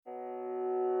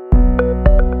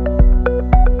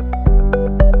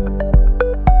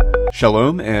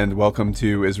Shalom and welcome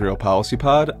to Israel Policy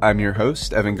Pod. I'm your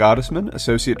host, Evan Gottesman,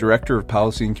 Associate Director of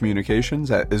Policy and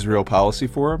Communications at Israel Policy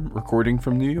Forum, recording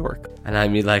from New York. And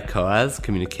I'm Eli Koaz,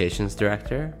 Communications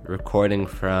Director, recording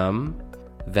from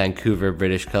Vancouver,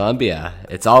 British Columbia.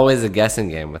 It's always a guessing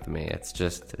game with me.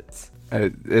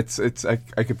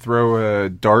 I could throw a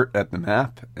dart at the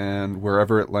map, and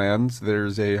wherever it lands,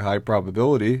 there's a high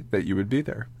probability that you would be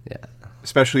there. Yeah.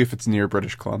 Especially if it's near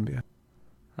British Columbia.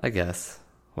 I guess.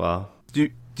 Well, do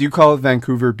you call it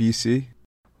Vancouver, BC?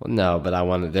 Well, no, but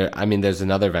there's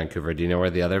another Vancouver. Do you know where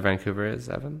the other Vancouver is,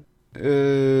 Evan?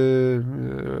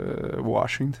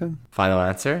 Washington. Final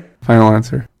answer? Final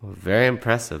answer. Well, very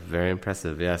impressive. Very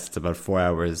impressive. Yes, it's about 4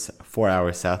 hours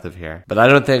south of here. But I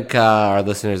don't think our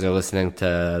listeners are listening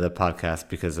to the podcast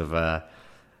because of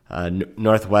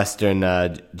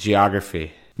Northwestern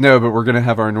geography. No, but we're going to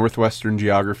have our Northwestern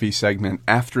geography segment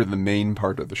after the main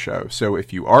part of the show. So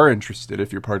if you are interested,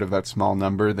 if you're part of that small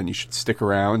number, then you should stick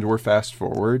around or fast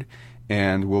forward.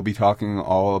 And we'll be talking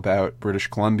all about British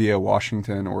Columbia,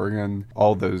 Washington, Oregon,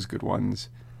 all those good ones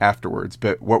afterwards.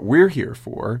 But what we're here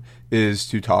for is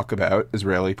to talk about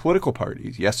Israeli political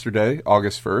parties. Yesterday,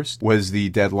 August 1st, was the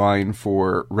deadline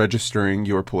for registering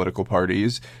your political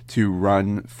parties to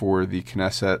run for the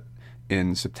Knesset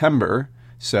in September.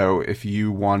 So if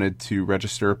you wanted to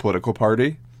register a political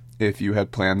party, if you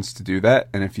had plans to do that,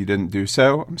 and if you didn't do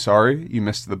so, I'm sorry, you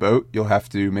missed the boat. You'll have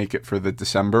to make it for the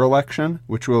December election,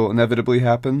 which will inevitably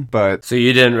happen. But so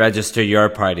you didn't register your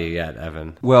party yet,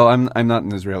 Evan? Well, I'm not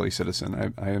an Israeli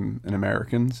citizen. I am an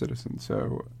American citizen,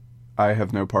 so I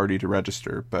have no party to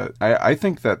register. But I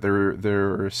think that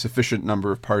there are a sufficient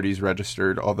number of parties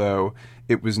registered, although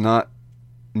it was not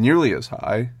nearly as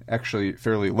high, actually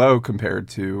fairly low compared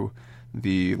to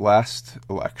the last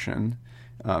election,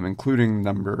 including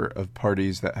number of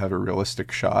parties that have a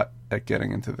realistic shot at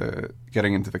getting into the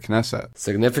Knesset.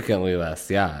 Significantly less,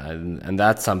 yeah, and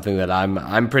that's something that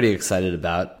I'm pretty excited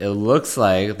about. It looks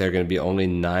like there are going to be only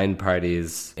 9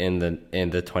 parties in the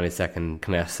 22nd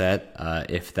Knesset,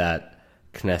 if that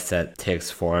Knesset takes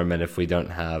form, and if we don't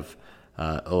have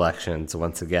elections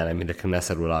once again. I mean, the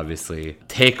Knesset would obviously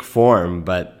take form,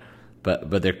 but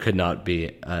there could not be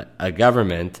a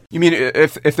government. You mean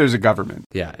if there's a government?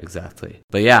 Yeah, exactly.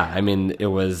 But yeah, I mean, it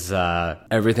was,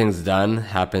 everything's done,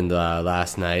 happened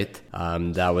last night.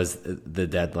 That was the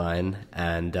deadline.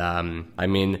 And I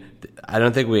mean, I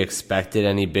don't think we expected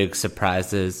any big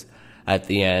surprises at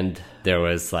the end. There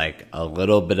was like a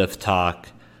little bit of talk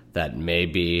that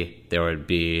maybe there would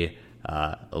be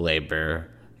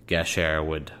Labor, Gesher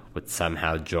would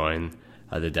somehow join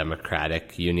the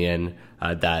Democratic Union.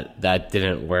 That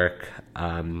didn't work.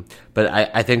 But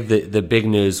I think the big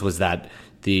news was that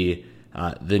the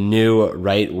new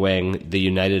right wing, the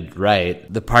United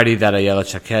Right, the party that Ayelet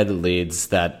Shaked leads,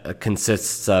 that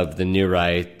consists of the New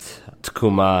Right,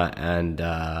 Tkuma, and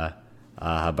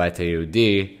Habayit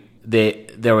Yehudi,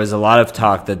 there was a lot of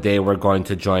talk that they were going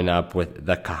to join up with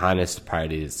the Kahanist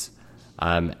parties,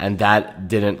 and that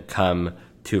didn't come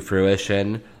to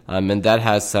fruition, and that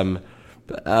has some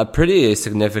pretty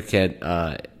significant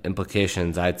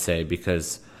implications, I'd say,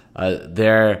 because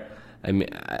they're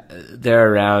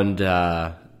around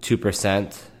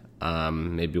 2%,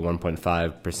 maybe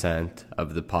 1.5%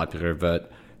 of the popular vote.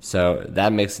 So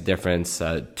that makes a difference,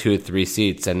 2 or 3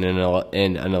 seats, and in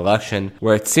an election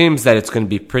where it seems that it's going to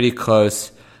be pretty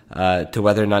close to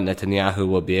whether or not Netanyahu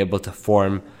will be able to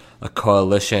form a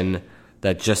coalition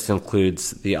that just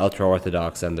includes the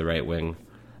ultra-Orthodox and the right-wing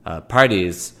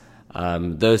parties.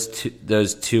 Those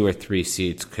 2 or 3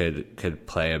 seats could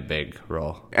play a big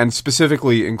role. And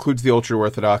specifically includes the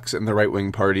ultra-Orthodox and the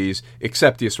right-wing parties,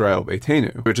 except Yisrael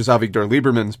Beitenu, which is Avigdor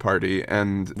Lieberman's party,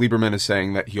 and Lieberman is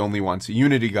saying that he only wants a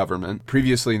unity government.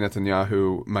 Previously,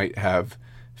 Netanyahu would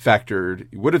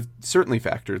have certainly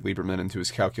factored Lieberman into his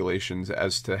calculations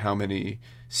as to how many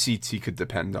seats he could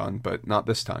depend on, but not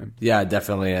this time. Yeah,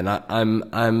 definitely. And I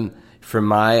know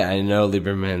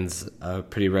Lieberman's a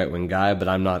pretty right-wing guy, but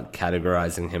I'm not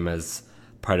categorizing him as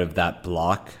part of that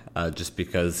bloc, just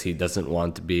because he doesn't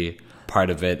want to be part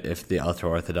of it if the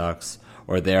ultra-Orthodox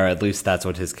are there. At least that's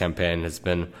what his campaign has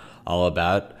been all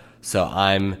about. So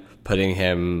I'm putting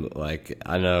him kind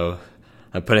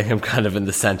of in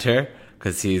the center,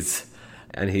 because he's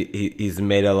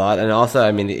made a lot. And also,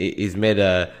 I mean,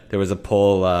 there was a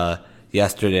poll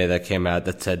yesterday that came out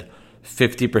that said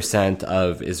 50%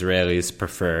 of Israelis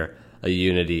prefer a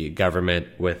unity government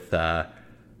with Kahol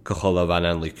Lavan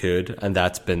and Likud, and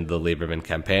that's been the Lieberman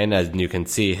campaign. As you can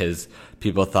see,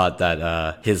 people thought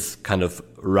that his kind of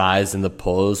rise in the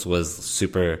polls was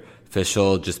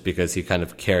superficial, just because he kind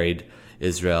of carried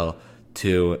Israel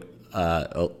to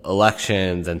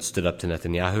elections and stood up to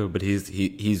Netanyahu, but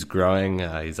he's growing.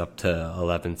 He's up to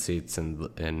 11 seats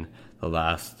in the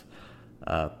last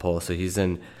poll, so he's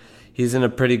in a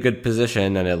pretty good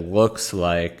position, and it looks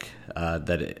like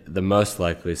the most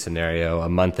likely scenario, a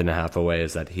month and a half away,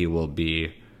 is that he will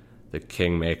be the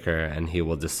kingmaker and he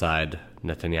will decide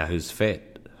Netanyahu's fate.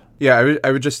 Yeah,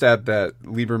 I would just add that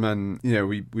Lieberman,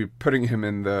 we're putting him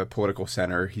in the political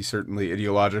center. He certainly,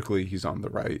 ideologically, he's on the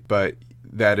right, but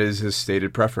that is his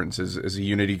stated preference, is a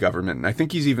unity government. And I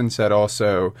think he's even said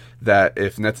also that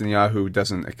if Netanyahu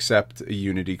doesn't accept a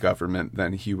unity government,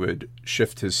 then he would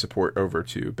shift his support over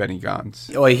to Benny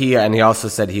Gantz. Well, he also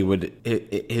said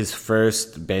his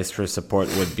first base for support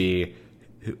would be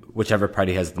whichever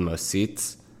party has the most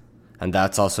seats, and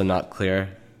that's also not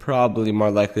clear. Probably more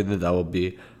likely that will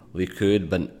be Likud,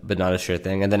 but not a sure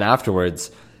thing. And then afterwards,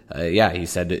 he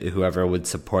said whoever would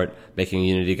support making a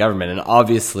unity government. And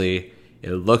obviously,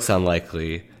 it looks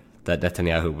unlikely that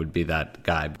Netanyahu would be that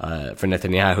guy. For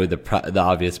Netanyahu, the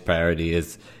obvious priority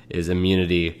is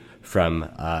immunity from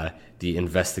the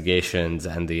investigations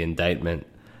and the indictments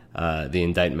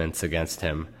against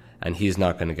him, and he's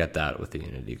not going to get that with the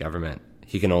unity government.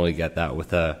 He can only get that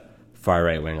with a far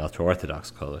right-wing ultra-Orthodox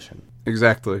coalition.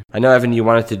 Exactly. I know, Evan, you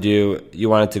wanted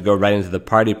to go right into the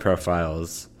party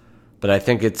profiles, but I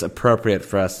think it's appropriate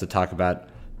for us to talk about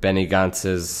Benny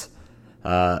Gantz's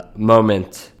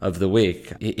moment of the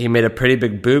week. He made a pretty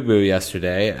big boo-boo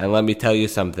yesterday, and let me tell you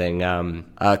something. Kahol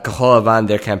Lavan,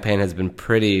 their campaign has been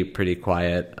pretty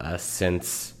quiet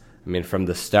since, from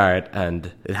the start,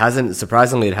 and it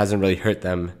hasn't really hurt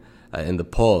them in the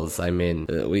polls.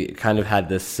 We kind of had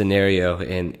this scenario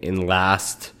in the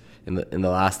last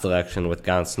election with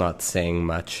Gantz not saying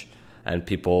much and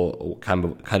people kind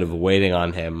of waiting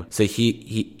on him. So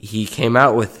he came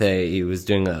out he was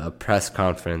doing a press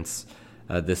conference.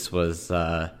 This was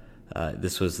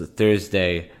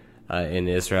Thursday in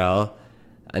Israel,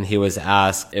 and he was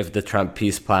asked if the Trump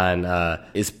peace plan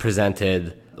is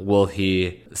presented, will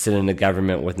he sit in a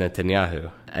government with Netanyahu?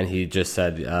 And he just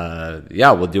said,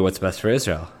 we'll do what's best for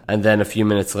Israel. And then a few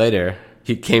minutes later,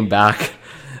 he came back,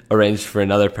 arranged for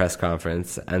another press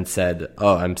conference, and said,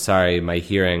 I'm sorry, my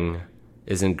hearing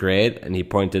isn't great. And he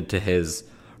pointed to his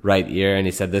right ear, and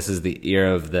he said, this is the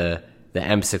ear of the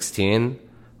M16,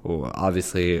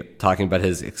 obviously talking about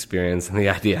his experience in the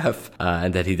IDF,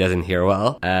 and that he doesn't hear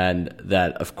well, and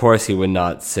that, of course, he would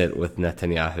not sit with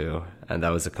Netanyahu. And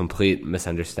that was a complete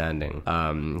misunderstanding.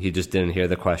 He just didn't hear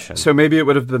the question. So maybe it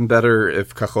would have been better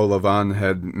if Kahol Lavan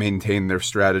had maintained their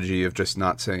strategy of just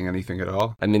not saying anything at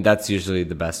all. That's usually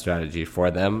the best strategy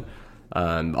for them.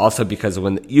 Also because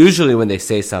usually when they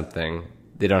say something,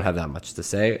 they don't have that much to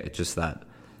say. It's just that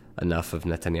enough of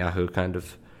Netanyahu kind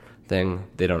of thing.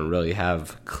 They don't really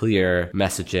have clear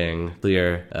messaging,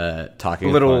 clear talking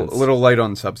points. A little light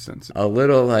on substance. A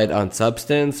little light on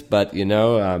substance, but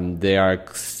they are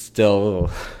still,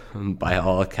 by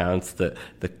all accounts, the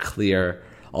clear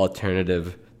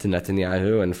alternative to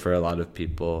Netanyahu, and for a lot of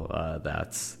people,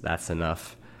 that's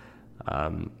enough,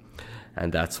 and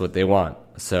that's what they want.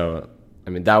 So,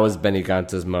 that was Benny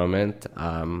Gantz's moment.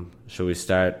 Should we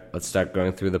start? Let's start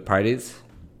going through the parties.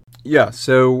 Yeah.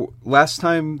 So last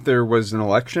time there was an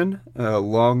election,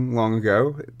 long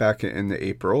ago, back in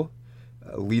April.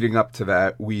 Leading up to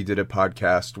that, we did a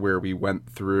podcast where we went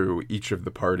through each of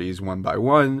the parties one by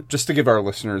one, just to give our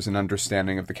listeners an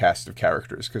understanding of the cast of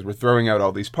characters, because we're throwing out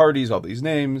all these parties, all these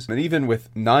names, and even with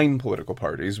 9 political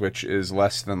parties, which is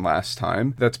less than last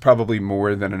time, that's probably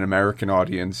more than an American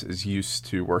audience is used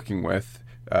to working with.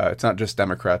 It's not just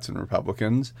Democrats and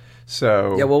Republicans.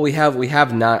 So yeah, well, we have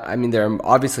 9. There are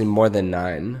obviously more than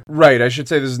 9. Right. I should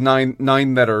say there's nine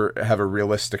that have a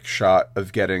realistic shot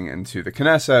of getting into the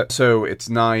Knesset. So it's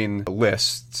 9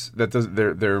 lists.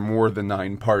 There are more than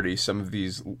 9 parties. Some of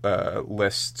these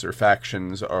lists or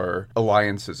factions are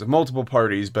alliances of multiple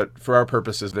parties, but for our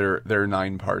purposes, there are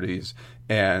 9 parties.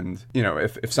 And,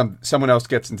 if someone else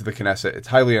gets into the Knesset, it's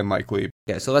highly unlikely.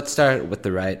 Okay, so let's start with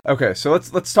the right. Okay, so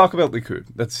let's talk about Likud.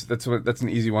 That's an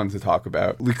easy one to talk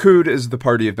about. Likud is the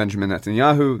party of Benjamin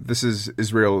Netanyahu. This is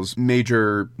Israel's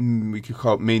major, we could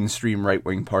call it mainstream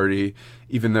right-wing party,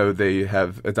 even though they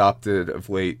have adopted of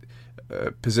late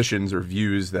positions or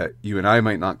views that you and I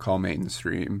might not call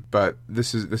mainstream. But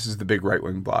this is the big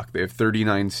right-wing bloc. They have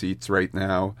 39 seats right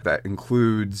now. That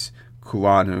includes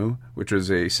Kulanu, which is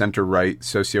a center-right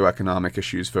socioeconomic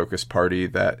issues-focused party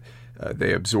that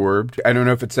they absorbed. I don't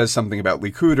know if it says something about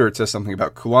Likud or it says something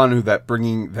about Kulanu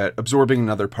that absorbing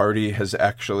another party has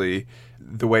actually,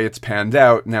 the way it's panned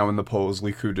out now in the polls,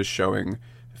 Likud is showing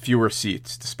fewer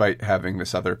seats despite having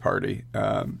this other party.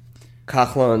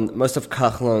 most of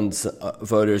Kahlon's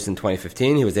voters in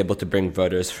 2015, he was able to bring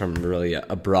voters from really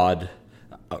a broad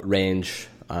range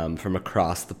from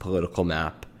across the political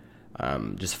map,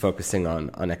 just focusing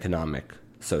on economic,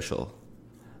 social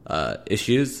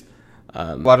issues.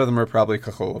 A lot of them are probably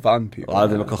Kahol Lavan people. A lot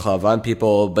of them are Kahol Lavan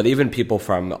people, but even people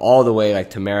from all the way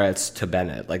to Meretz to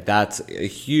Bennett. That's a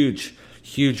huge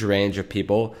range of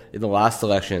people. In the last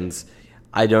elections,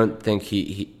 I don't think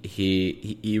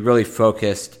he really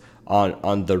focused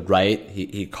on the right.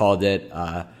 He called it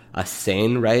a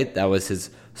sane right. That was his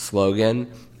slogan.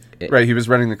 Right, he was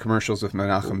running the commercials with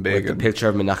Menachem Begin. With the picture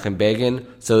of Menachem Begin.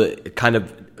 So it kind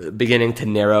of beginning to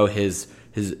narrow his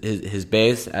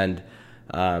base, and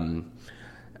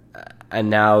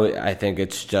now I think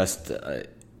it's just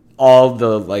all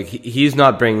the he's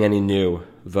not bringing any new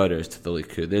voters to the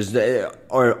Likud. There's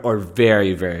or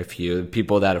very, very few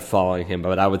people that are following him,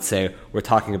 but I would say we're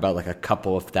talking about a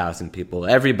couple of thousand people.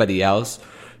 Everybody else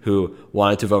who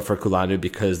wanted to vote for Kulanu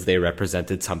because they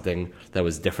represented something that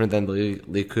was different than the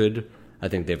Likud, I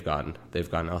think they've gone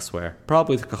elsewhere,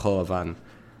 probably to Kahol Lavan.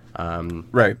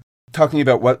 Right. Talking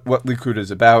about what Likud is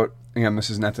about, again,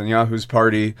 this is Netanyahu's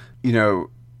party. The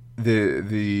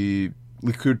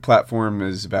Likud platform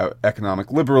is about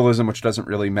economic liberalism, which doesn't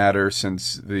really matter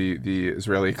since the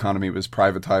Israeli economy was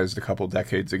privatized a couple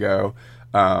decades ago.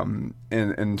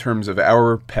 In terms of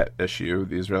our pet issue,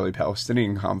 the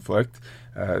Israeli-Palestinian conflict,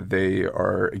 they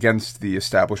are against the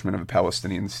establishment of a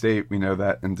Palestinian state. We know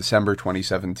that in December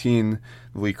 2017,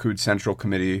 the Likud Central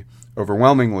Committee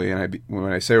overwhelmingly, and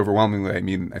when I say overwhelmingly, I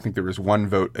mean I think there was one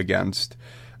vote against,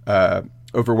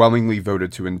 overwhelmingly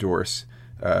voted to endorse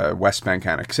West Bank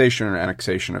annexation or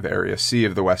annexation of Area C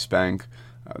of the West Bank.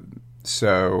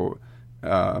 So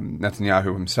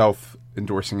Netanyahu himself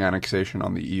endorsing annexation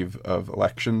on the eve of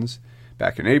elections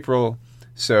back in April.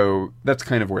 So that's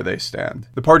kind of where they stand.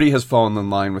 The party has fallen in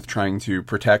line with trying to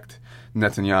protect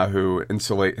Netanyahu,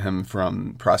 insulate him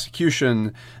from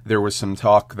prosecution. There was some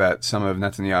talk that some of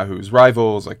Netanyahu's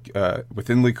rivals,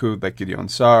 within Likud, like Gideon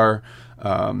Sa'ar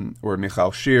or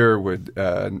Michal Shir, would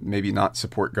maybe not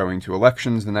support going to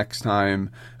elections the next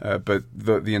time. But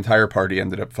the entire party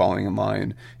ended up falling in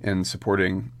line in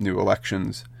supporting new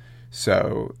elections.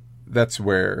 So that's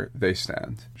where they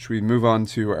stand. Should we move on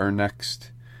to our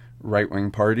next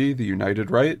right-wing party, the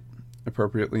United Right,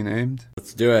 appropriately named?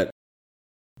 Let's do it.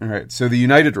 All right, so the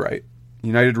United Right.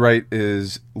 United Right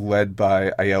is led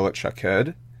by Ayelet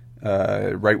Shaked,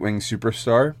 right-wing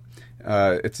superstar.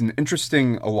 It's an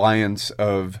interesting alliance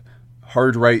of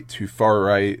hard right to far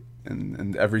right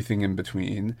and everything in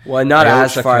between. Well, not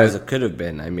as far as it could have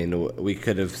been. I mean, we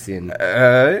could have seen...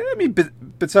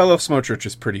 Bezalel Smotrich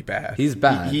is pretty bad. He's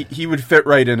bad. He would fit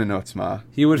right in Otzma.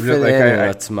 He would fit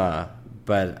in Otzma,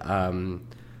 but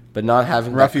not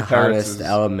having that Kahanist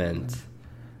element...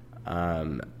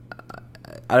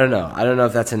 I don't know. I don't know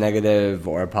if that's a negative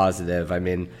or a positive. I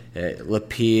mean,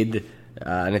 Lapid,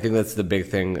 and I think that's the big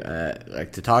thing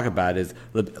to talk about is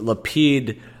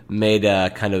Lapid made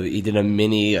he did a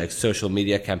mini social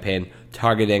media campaign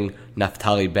targeting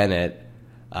Naftali Bennett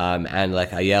and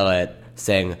Ayelet,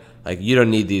 saying you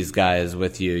don't need these guys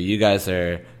with you. You guys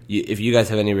if you guys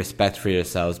have any respect for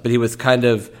yourselves. But he was kind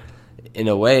of, in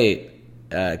a way,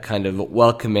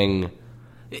 welcoming.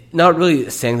 Not really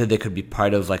saying that they could be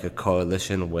part of a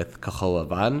coalition with Kahol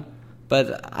Lavan,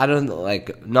 but I don't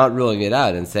not ruling it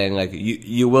out and saying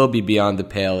you will be beyond the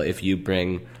pale if you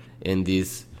bring in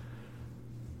these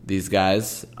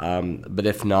guys. But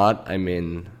if not, I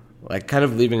mean, kind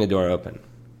of leaving a door open.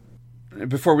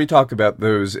 Before we talk about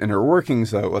those inner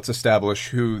workings, though, let's establish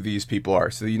who these people are.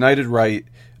 So the United Right,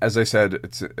 as I said,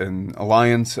 it's an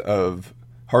alliance of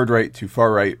hard right to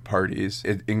far right parties.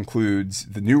 It includes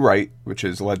the New Right, which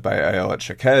is led by Ayelet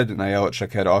Shaked, and Ayelet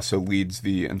Shaked also leads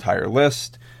the entire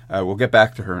list. We'll get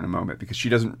back to her in a moment because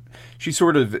she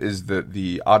sort of is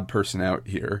the odd person out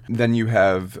here. Then you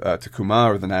have Tekuma,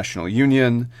 or the National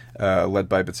Union, led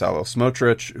by Bezalel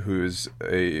Smotrich, who's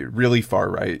a really far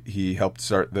right. He helped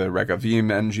start the Regavim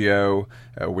NGO,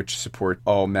 which support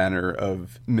all manner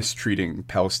of mistreating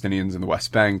Palestinians in the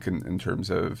West Bank in terms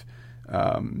of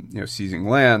seizing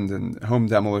land and home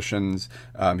demolitions.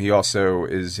 He also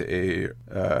is a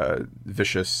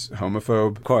vicious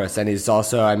homophobe. Of course, and he's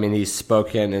also, he's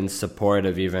spoken in support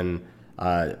of even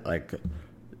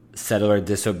settler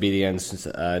disobedience,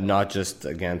 not just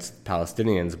against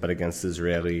Palestinians, but against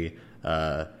Israeli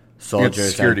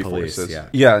soldiers and police. Forces.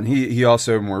 Yeah, and he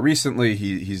also, more recently,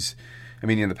 he's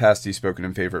in the past he's spoken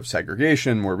in favor of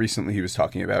segregation. More recently, he was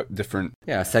talking about different...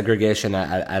 Yeah, segregation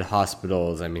at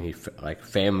hospitals. He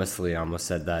famously almost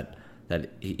said that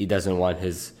he doesn't want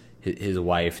his his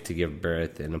wife to give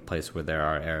birth in a place where there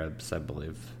are Arabs, I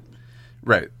believe.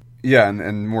 Right. Yeah,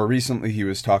 and more recently he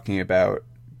was talking about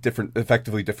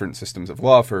effectively different systems of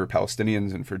law for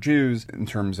Palestinians and for Jews in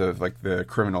terms of like the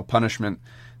criminal punishment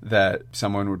that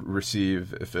someone would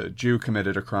receive if a Jew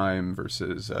committed a crime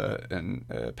versus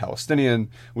a Palestinian,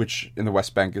 which in the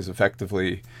West Bank is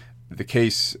effectively the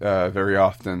case very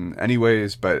often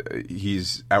anyways, but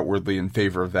he's outwardly in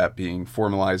favor of that being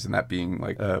formalized and that being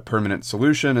like a permanent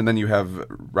solution. And then you have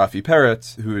Rafi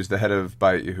Peretz, who is the head of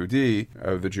Bayit Yehudi,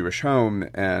 of the Jewish Home,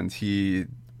 and he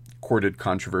courted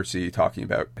controversy talking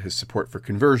about his support for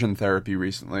conversion therapy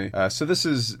recently. So this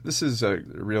is a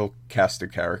real cast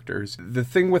of characters. The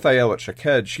thing with Ayelet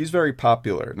Shaked, she's very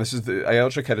popular.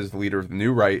 Ayelet Shaked is the leader of the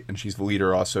New Right, and she's the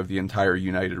leader also of the entire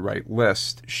United Right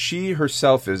list. She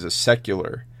herself is a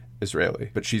secular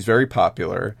Israeli, but she's very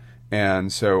popular.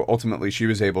 And so ultimately she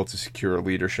was able to secure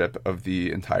leadership of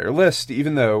the entire list,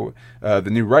 even though the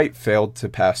New Right failed to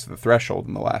pass the threshold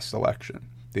in the last election.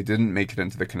 They didn't make it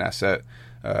into the Knesset.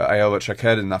 Ayelet Shaked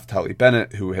and Naftali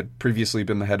Bennett, who had previously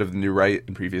been the head of the New Right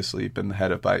and previously been the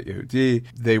head of Bayit Yehudi,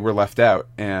 they were left out,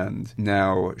 and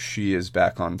now she is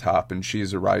back on top, and she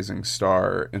is a rising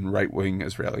star in right-wing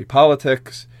Israeli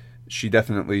politics. She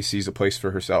definitely sees a place for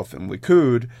herself in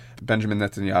Likud. Benjamin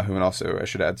Netanyahu and also, I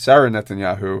should add, Sarah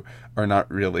Netanyahu are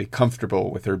not really comfortable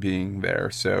with her being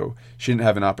there, so she didn't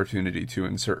have an opportunity to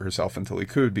insert herself into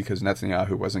Likud because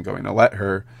Netanyahu wasn't going to let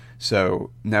her. So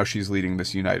now she's leading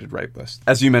this United Right list.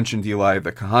 As you mentioned, Eli,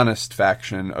 the Kahanist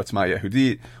faction, Otzma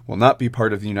Yehudit, will not be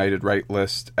part of the United Right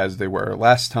list as they were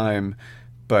last time.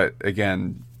 But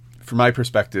again, from my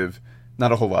perspective,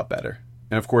 not a whole lot better.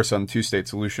 And of course, on two-state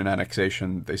solution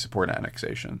annexation, they support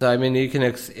annexation. So, I mean, you can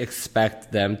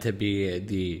expect them to be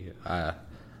the,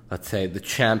 let's say, the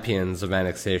champions of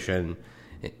annexation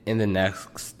in the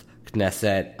next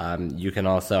Knesset. You can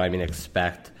also, I mean,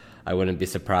 expect, I wouldn't be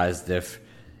surprised if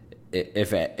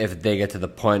they get to the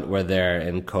point where they're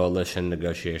in coalition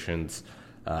negotiations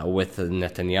with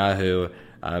Netanyahu,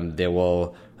 they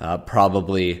will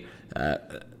probably.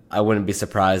 I wouldn't be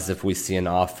surprised if we see an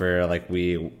offer like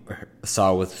we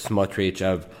saw with Smotrich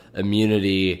of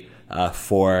immunity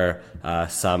for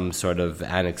some sort of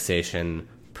annexation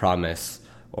promise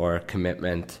or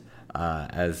commitment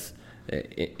as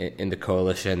in the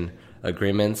coalition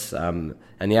agreements. And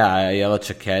yeah, Ayelet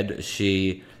Shaked,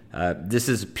 she. This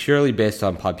is purely based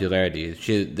on popularity.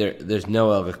 There's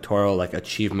no electoral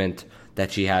achievement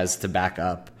that she has to back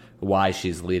up why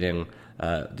she's leading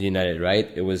the United Right.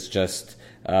 It was just,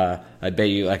 I bet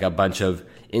you, a bunch of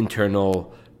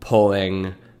internal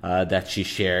polling that she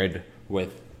shared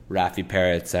with Rafi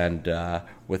Peretz and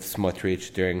with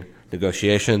Smotrich during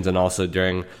negotiations, and also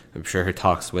during, I'm sure, her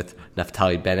talks with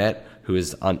Naftali Bennett, who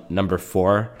is on number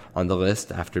 4 on the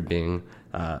list after being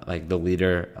the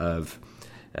leader of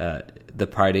the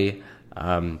party,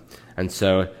 and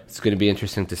so it's going to be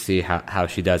interesting to see how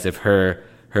she does. If her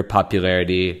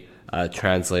popularity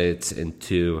translates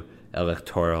into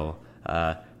electoral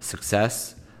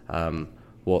success,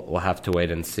 we'll have to wait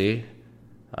and see.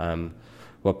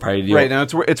 What party do you... Right, now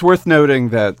it's worth noting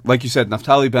that, like you said,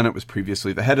 Naftali Bennett was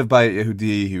previously the head of Bayit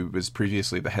Yehudi. He was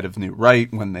previously the head of New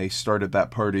Right when they started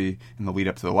that party in the lead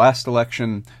up to the last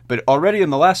election. But already in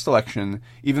the last election,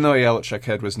 even though Ayelet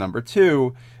Shaked was number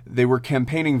 2, they were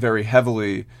campaigning very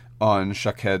heavily on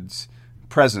Shaked's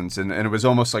presence, and it was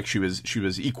almost like she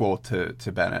was equal to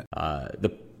Bennett.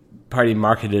 The party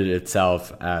marketed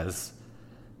itself as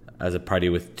a party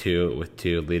with two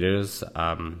leaders,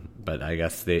 but I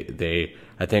guess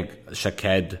I think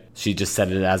Shaked, she just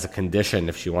set it as a condition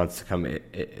if she wants to come.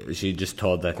 She just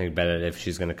told, I think, Bennett if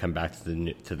she's going to come back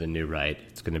to the New Right,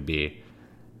 it's going to be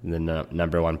the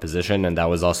number 1 position, and that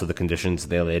was also the conditions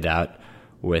they laid out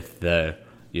with the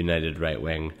United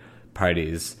Right-wing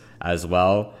parties as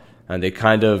well. And they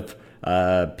kind of,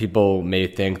 people may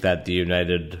think that the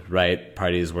United Right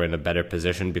parties were in a better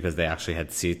position because they actually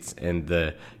had seats in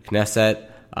the Knesset.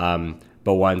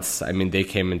 But once, they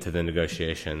came into the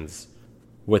negotiations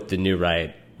with the New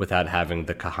Right without having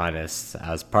the Kahanists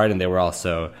as part, and they were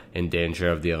also in danger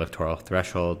of the electoral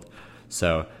threshold.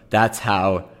 So that's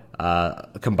how,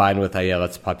 combined with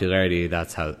Ayelet's popularity,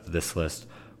 that's how this list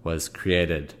was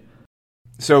created.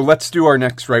 So let's do our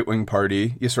next right-wing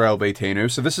party, Yisrael Beitenu.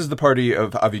 So this is the party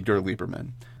of Avigdor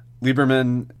Lieberman.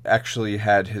 Lieberman actually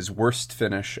had his worst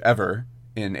finish ever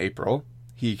in April.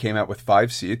 He came out with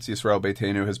 5 seats. Yisrael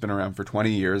Beitenu has been around for 20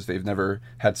 years. They've never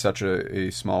had such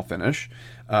a small finish.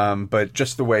 But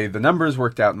just the way the numbers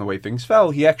worked out and the way things fell,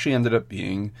 he actually ended up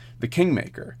being the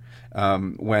kingmaker.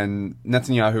 When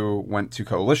Netanyahu went to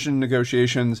coalition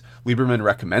negotiations, Lieberman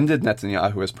recommended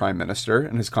Netanyahu as prime minister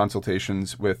in his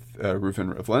consultations with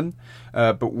Reuven Rivlin.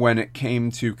 But when it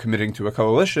came to committing to a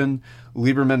coalition,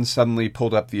 Lieberman suddenly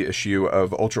pulled up the issue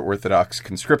of ultra-Orthodox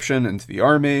conscription into the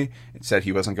army. It said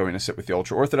he wasn't going to sit with the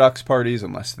ultra-Orthodox parties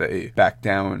unless they backed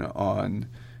down on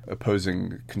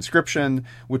opposing conscription,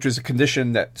 which was a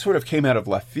condition that sort of came out of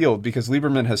left field because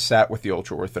Lieberman has sat with the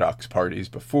ultra-Orthodox parties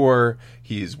before.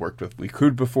 He's worked with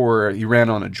Likud before. He ran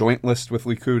on a joint list with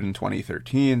Likud in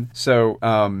 2013. So,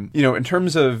 in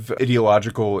terms of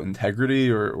ideological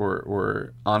integrity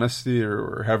or honesty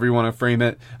or however you want to frame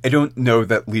it, I don't know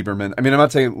that Lieberman, I'm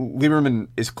not saying Lieberman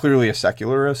is clearly a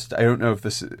secularist. I don't know if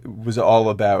this was all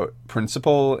about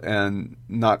principle and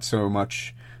not so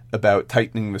much about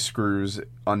tightening the screws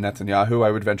on Netanyahu.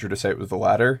 I would venture to say it was the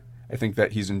latter. I think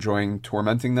that he's enjoying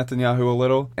tormenting Netanyahu a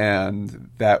little, and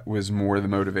that was more the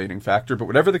motivating factor. But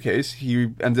whatever the case,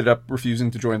 he ended up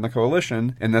refusing to join the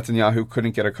coalition, and Netanyahu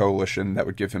couldn't get a coalition that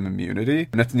would give him immunity.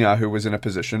 Netanyahu was in a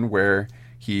position where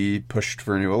he pushed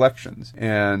for new elections.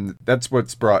 And that's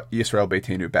what's brought Yisrael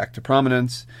Beitenu back to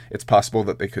prominence. It's possible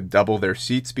that they could double their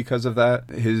seats because of that.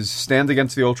 His stand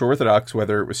against the ultra-Orthodox,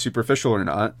 whether it was superficial or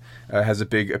not, has a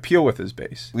big appeal with his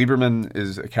base. Lieberman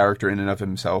is a character in and of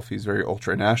himself. He's very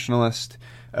ultra-nationalist.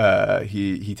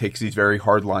 He takes these very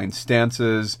hardline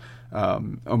stances,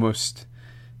 almost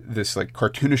this like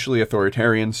cartoonishly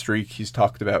authoritarian streak. He's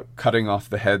talked about cutting off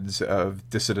the heads of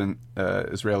dissident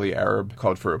Israeli Arab,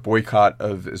 called for a boycott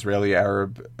of Israeli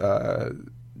Arab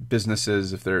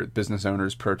businesses if their business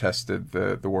owners protested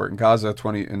the war in Gaza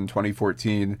in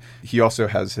 2014. He also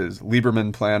has his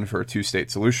Lieberman plan for a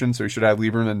two-state solution, so we should add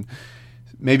Lieberman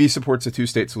maybe supports a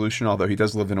two-state solution, although he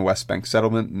does live in a West Bank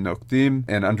settlement in Nokdim.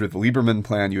 And under the Lieberman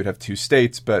plan, you would have two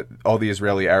states, but all the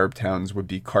Israeli Arab towns would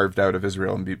be carved out of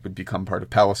Israel and would become part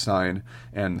of Palestine,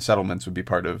 and settlements would be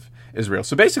part of Israel.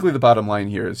 So basically the bottom line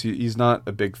here is he's not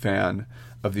a big fan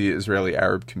of the Israeli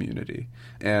Arab community.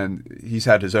 And he's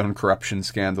had his own corruption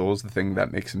scandals, the thing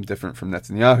that makes him different from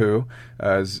Netanyahu,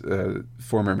 as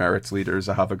former Meretz leader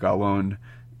Zahava Galon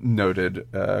noted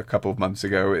a couple of months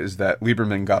ago, is that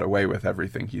Lieberman got away with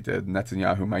everything he did.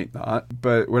 Netanyahu might not.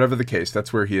 But whatever the case,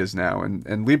 that's where he is now. And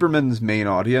Lieberman's main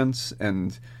audience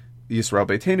and Yisrael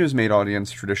Beitenu's main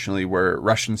audience traditionally were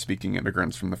Russian-speaking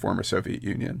immigrants from the former Soviet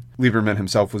Union. Lieberman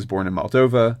himself was born in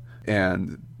Moldova,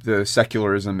 and the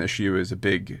secularism issue is a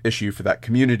big issue for that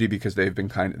community because they've been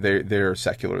they're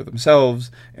secular themselves,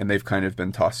 and they've kind of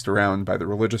been tossed around by the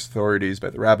religious authorities,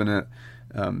 by the rabbinate,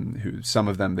 who some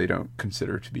of them they don't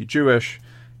consider to be Jewish,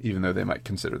 even though they might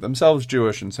consider themselves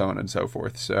Jewish, and so on and so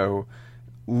forth. So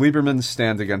Lieberman's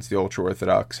stand against the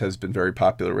ultra-Orthodox has been very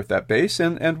popular with that base,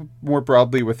 and more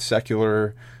broadly with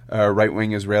secular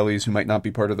right-wing Israelis who might not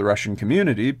be part of the Russian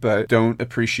community, but don't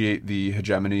appreciate the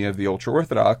hegemony of the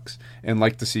ultra-Orthodox and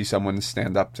like to see someone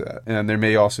stand up to that. And there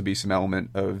may also be some element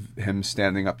of him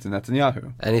standing up to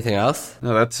Netanyahu. Anything else?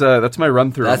 No, that's my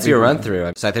run-through. That's your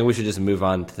run-through. So I think we should just move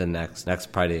on to the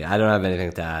next party. I don't have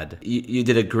anything to add. You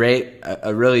did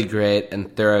a really great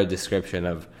and thorough description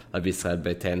of Yisrael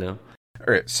Beitenu.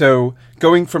 All right, so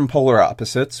going from polar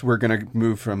opposites, we're going to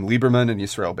move from Lieberman and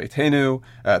Yisrael Beitenu,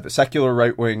 the secular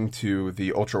right wing, to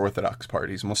the ultra-Orthodox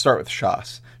parties. And we'll start with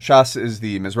Shas. Shas is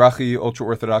the Mizrahi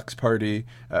ultra-Orthodox party.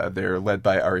 They're led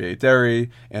by Aryeh Deri,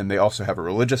 and they also have a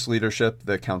religious leadership,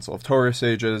 the Council of Torah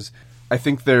Sages. I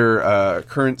think their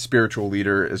current spiritual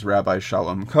leader is Rabbi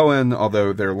Shalom Cohen,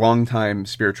 although their longtime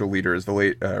spiritual leader is the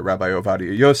late Rabbi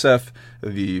Ovadia Yosef,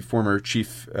 the former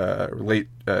late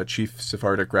chief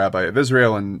Sephardic rabbi of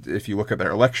Israel. And if you look at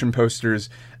their election posters,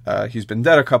 he's been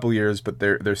dead a couple years, but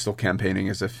they're still campaigning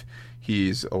as if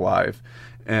he's alive.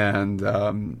 And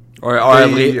or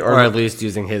at least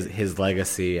using his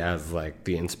legacy as like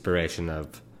the inspiration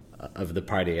of the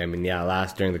party. I mean,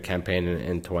 during the campaign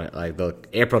in the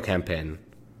April campaign,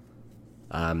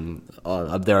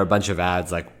 there are a bunch of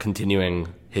ads like continuing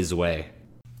his way.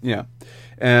 Yeah,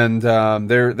 and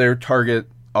their target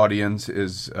audience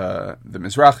is the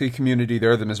Mizrahi community.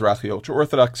 They're the Mizrahi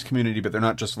ultra-Orthodox community, but they're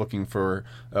not just looking for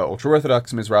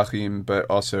ultra-Orthodox Mizrahim, but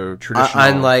also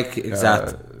traditional.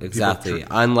 Exactly.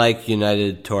 Unlike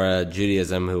United Torah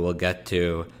Judaism, who we'll get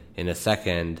to in a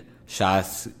second,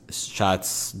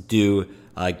 Shots do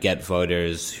get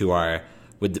voters who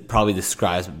would probably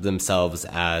describe themselves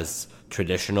as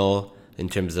traditional in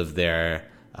terms of their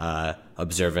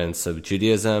observance of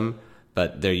Judaism,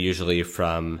 but they're usually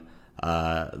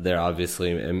they're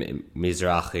obviously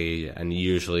Mizrahi and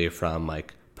usually from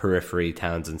like periphery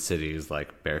towns and cities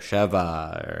like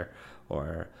Beersheba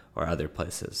or other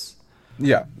places.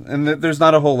 Yeah, and there's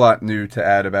not a whole lot new to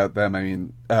add about them. I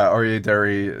mean, Aryeh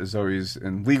Deri is always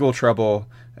in legal trouble.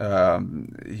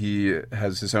 He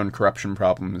has his own corruption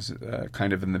problems,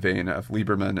 kind of in the vein of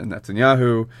Lieberman and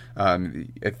Netanyahu.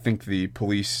 I think the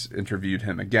police interviewed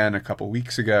him again a couple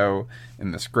weeks ago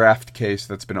in this graft case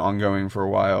that's been ongoing for a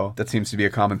while. That seems to be a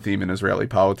common theme in Israeli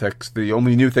politics. The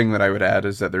only new thing that I would add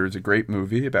is that there is a great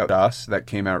movie about Das that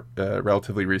came out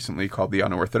relatively recently called The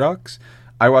Unorthodox.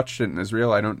 I watched it in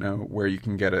Israel. I don't know where you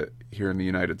can get it here in the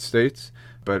United States,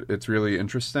 but it's really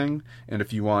interesting. And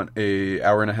if you want a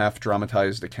hour-and-a-half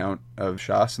dramatized account of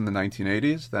Shas in the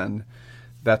 1980s, then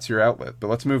that's your outlet.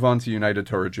 But let's move on to United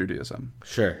Torah Judaism.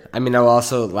 Sure. I mean, I'll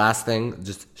also, last thing,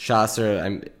 just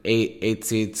Shas, eight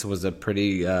seats was a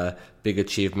pretty big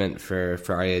achievement for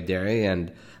Aryeh Deri,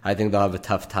 and I think they'll have a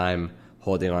tough time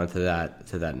holding on to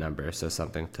that number, so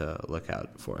something to look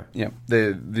out for. Yeah,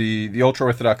 the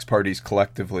ultra-Orthodox parties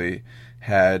collectively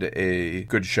had a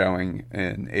good showing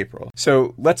in April.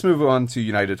 So let's move on to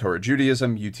United Torah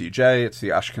Judaism, UTJ. It's the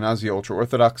Ashkenazi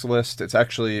ultra-Orthodox list. It's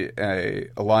actually an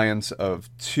alliance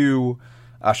of two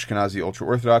Ashkenazi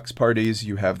ultra-Orthodox parties.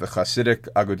 You have the Hasidic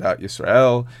Agudat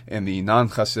Yisrael and the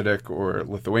non-Hasidic or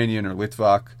Lithuanian or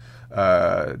Litvak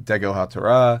Degel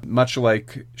HaTorah. Much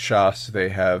like Shas, they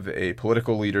have a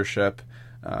political leadership.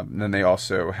 And then they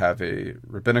also have a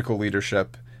rabbinical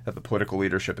leadership that the political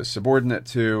leadership is subordinate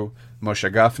to.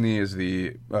 Moshe Gafni is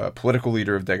the political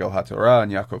leader of Degel HaTorah,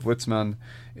 and Yaakov Litzman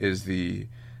is the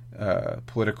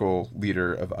political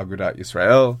leader of Agudat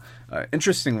Yisrael.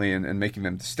 Interestingly, in making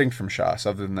them distinct from Shas,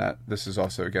 other than that, this is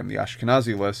also, again, the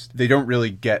Ashkenazi list, they don't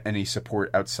really get any support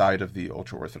outside of the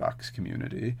ultra-Orthodox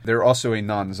community. They're also a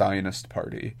non-Zionist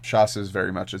party. Shas is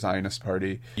very much a Zionist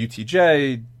party.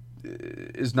 UTJ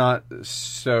is not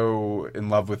so in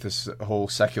love with this whole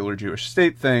secular Jewish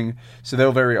state thing, so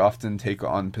they'll very often take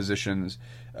on positions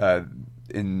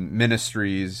in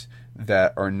ministries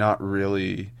that are not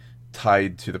really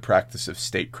tied to the practice of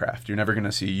statecraft. You're never going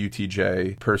to see a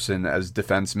UTJ person as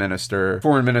defense minister,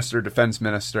 foreign minister, defense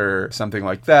minister, something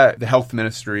like that. The health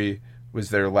ministry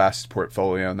was their last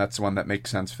portfolio, and that's the one that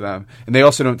makes sense for them. And they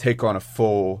also don't take on a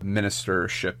full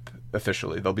ministership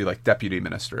officially. They'll be like deputy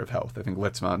minister of health. I think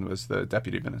Litzman was the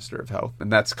deputy minister of health,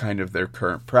 and that's kind of their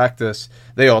current practice.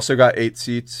 They also got 8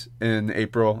 seats in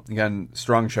April. Again,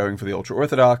 strong showing for the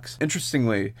ultra-Orthodox.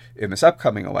 Interestingly, in this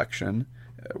upcoming election,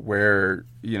 where,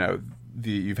 you know,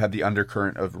 you've had the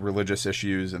undercurrent of religious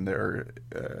issues and their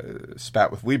spat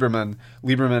with Lieberman.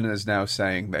 Lieberman is now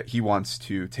saying that he wants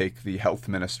to take the health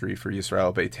ministry for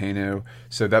Yisrael Beitenu,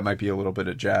 so that might be a little bit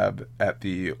of jab at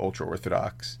the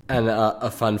ultra-Orthodox. And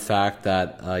a fun fact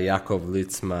that Yaakov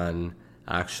Litzman,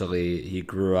 actually, he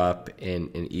grew up in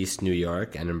East New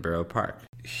York and in Borough Park.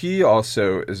 He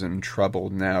also is in trouble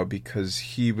now because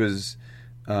he was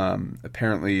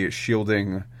apparently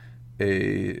shielding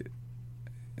this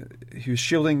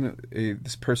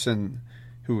person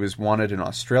who was wanted in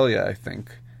Australia, I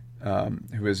think,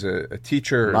 who was a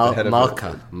teacher.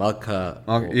 Malka.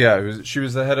 Yeah, she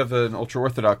was the head of an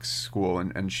ultra-Orthodox school,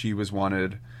 and she was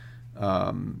wanted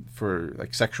for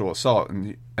like sexual assault,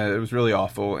 and it was really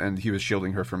awful, and he was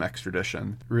shielding her from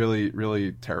extradition. Really,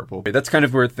 really terrible. That's kind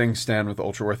of where things stand with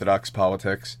ultra-Orthodox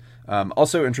politics.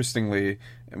 Also, interestingly,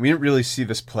 we didn't really see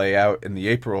this play out in the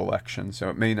April election, so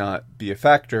it may not be a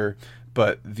factor,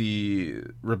 but the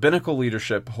rabbinical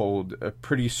leadership hold a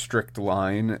pretty strict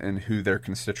line in who their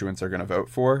constituents are going to vote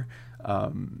for.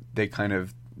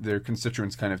 Their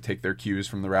constituents kind of take their cues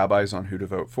from the rabbis on who to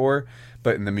vote for.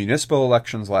 But in the municipal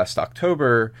elections last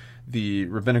October, the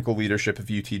rabbinical leadership of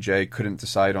UTJ couldn't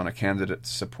decide on a candidate to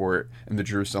support in the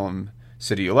Jerusalem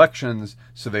city elections,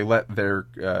 so they let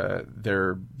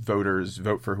their voters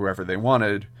vote for whoever they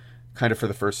wanted, kind of for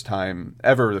the first time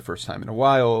in a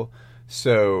while.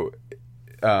 So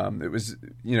it was,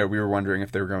 we were wondering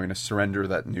if they were going to surrender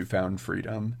that newfound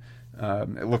freedom.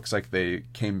 It looks like they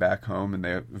came back home and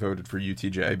they voted for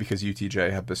UTJ because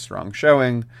UTJ had this strong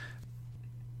showing.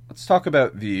 Let's talk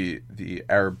about the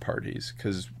Arab parties,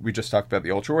 because we just talked about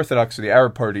the ultra-Orthodox, so the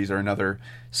Arab parties are another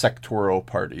sectoral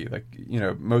party. Like,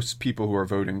 most people who are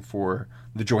voting for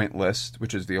the joint list,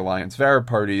 which is the alliance of Arab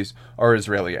parties, are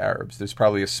Israeli Arabs. There's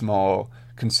probably a small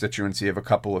constituency of a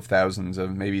couple of thousands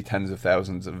of maybe tens of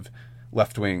thousands of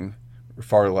left-wing or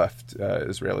far-left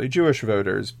Israeli Jewish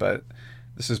voters, but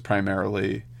this is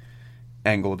primarily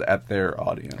angled at their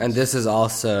audience. And this is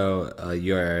also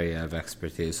your area of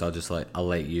expertise, so I'll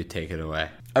let you take it away.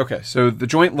 Okay, so the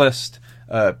joint list,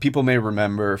 people may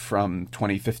remember from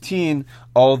 2015,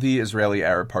 all the Israeli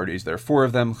Arab parties, there are 4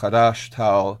 of them, Hadash,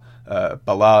 Tal,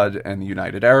 Balad, and the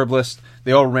United Arab List.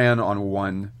 They all ran on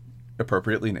one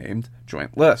appropriately named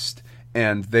joint list.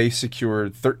 and they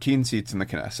secured 13 seats in the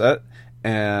Knesset,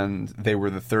 and they were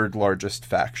the third largest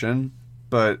faction.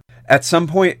 But at some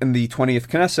point in the 20th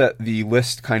Knesset, the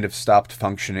list kind of stopped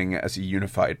functioning as a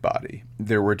unified body.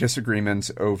 There were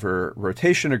disagreements over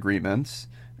rotation agreements,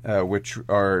 which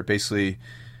are basically,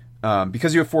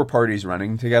 because you have four parties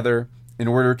running together, in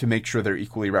order to make sure they're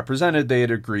equally represented, they had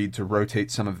agreed to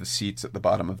rotate some of the seats at the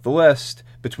bottom of the list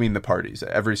between the parties.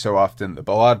 Every so often, the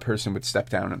Balad person would step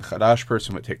down and the Hadash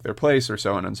person would take their place, or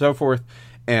so on and so forth.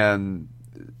 And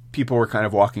people were kind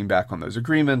of walking back on those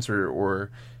agreements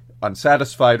or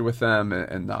unsatisfied with them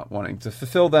and not wanting to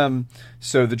fulfill them.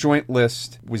 So the joint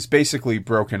list was basically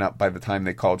broken up by the time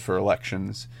they called for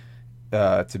elections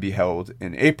to be held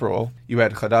in April. You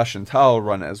had Hadash and Tal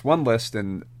run as one list,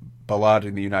 and Balad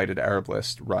and the United Arab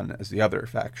List run as the other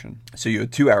faction. So you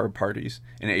had two Arab parties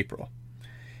in April.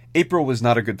 April was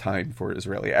not a good time for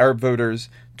Israeli Arab voters.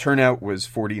 Turnout was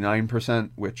 49%,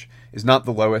 which is not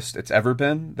the lowest it's ever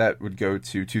been. That would go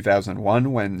to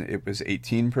 2001 when it was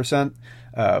 18%,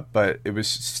 but it was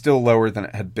still lower than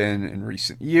it had been in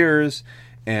recent years.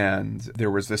 And there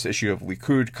was this issue of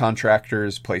Likud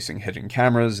contractors placing hidden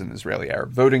cameras in Israeli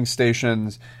Arab voting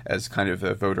stations as kind of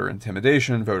a voter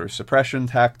intimidation, voter suppression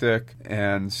tactic.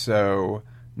 And so,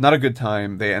 not a good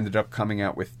time. They ended up coming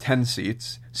out with 10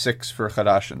 seats, 6 for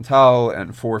Hadash and Tal,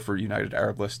 and 4 for United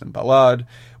Arab List and Balad,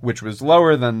 which was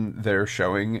lower than their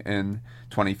showing in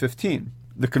 2015.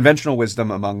 The conventional wisdom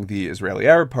among the Israeli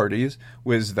Arab parties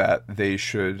was that they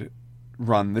should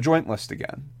run the joint list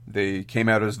again. They came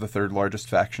out as the third largest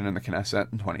faction in the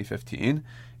Knesset in 2015.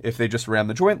 If they just ran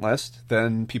the joint list,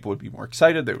 then people would be more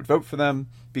excited. They would vote for them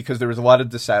because there was a lot of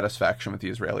dissatisfaction with the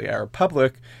Israeli Arab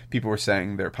public. People were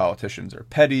saying their politicians are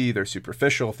petty, they're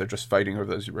superficial, if they're just fighting over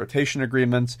those rotation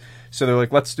agreements. So they're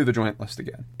like, let's do the joint list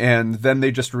again. And then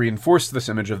they just reinforced this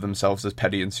image of themselves as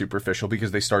petty and superficial because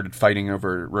they started fighting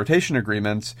over rotation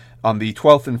agreements on the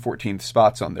 12th and 14th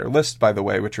spots on their list, by the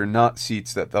way, which are not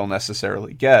seats that they'll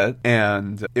necessarily get.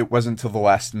 And it wasn't until the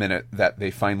last minute that they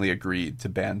finally agreed to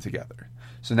band together.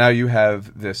 So now you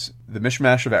have the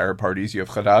mishmash of Arab parties. You have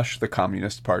Hadash, the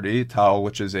Communist Party, Tal,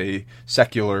 which is a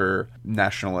secular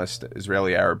nationalist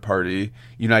Israeli Arab party,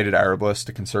 United Arab List,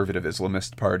 a conservative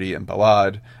Islamist party, and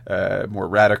Balad, a more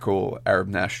radical Arab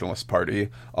nationalist party,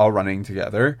 all running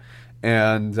together.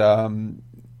 And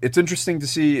it's interesting to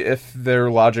see if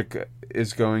their logic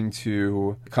is going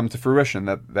to come to fruition,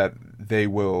 that they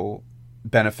will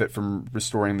benefit from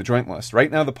restoring the joint list. Right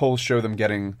now, the polls show them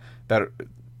getting that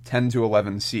 10 to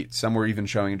 11 seats. Some were even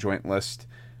showing a joint list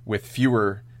with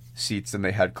fewer seats than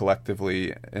they had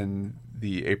collectively in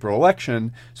the April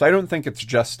election. So I don't think it's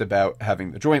just about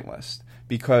having the joint list,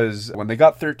 because when they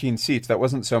got 13 seats, that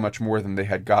wasn't so much more than they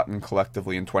had gotten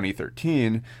collectively in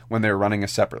 2013 when they were running a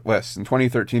separate list. In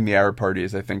 2013, the Arab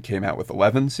parties, I think, came out with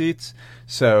 11 seats.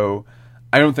 So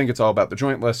I don't think it's all about the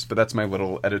joint list, but that's my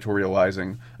little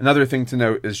editorializing. Another thing to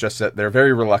note is just that they're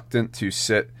very reluctant to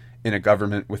sit in a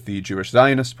government with the Jewish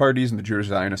Zionist parties, and the Jewish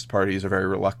Zionist parties are very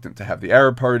reluctant to have the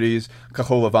Arab parties.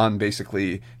 Kahol Lavan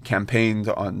basically campaigned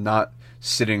on not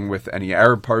sitting with any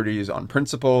Arab parties on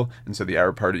principle, and so the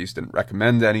Arab parties didn't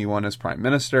recommend anyone as prime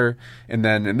minister. And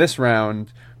then in this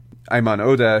round, Ayman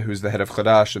Odeh, who's the head of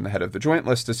Hadash and the head of the joint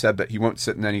list, has said that he won't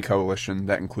sit in any coalition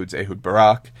that includes Ehud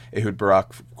Barak. Ehud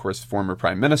Barak, of course, former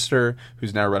prime minister,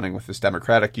 who's now running with this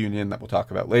Democratic Union that we'll talk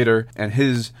about later. And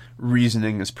his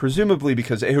reasoning is presumably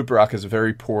because Ehud Barak has a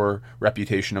very poor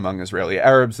reputation among Israeli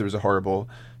Arabs. There was a horrible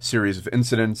series of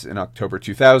incidents in October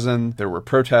 2000. There were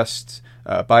protests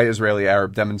by Israeli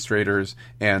Arab demonstrators,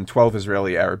 and 12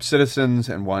 Israeli Arab citizens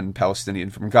and one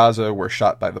Palestinian from Gaza were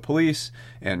shot by the police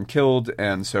and killed,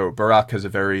 and so Barak has a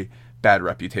very bad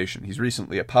reputation. He's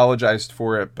recently apologized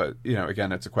for it, but,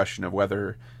 again, it's a question of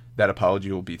whether that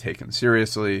apology will be taken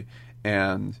seriously,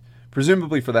 and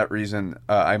presumably for that reason,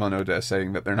 Ayman Odeh is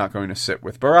saying that they're not going to sit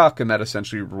with Barak, and that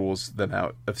essentially rules them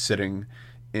out of sitting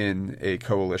in a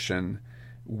coalition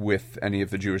with any of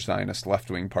the Jewish Zionist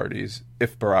left-wing parties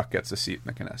if Barak gets a seat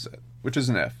in the Knesset, which is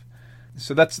an if.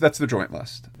 So that's the joint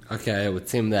list. Okay, it would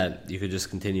seem that you could just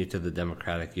continue to the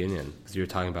Democratic Union, because you were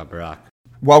talking about Barak.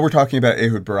 While we're talking about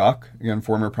Ehud Barak, again,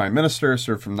 former prime minister,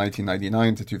 served from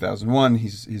 1999 to 2001.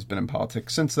 He's been in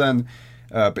politics since then,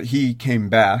 but he came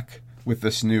back with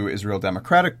this new Israel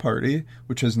Democratic Party,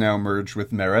 which has now merged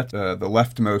with Meretz, the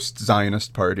leftmost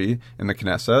Zionist party in the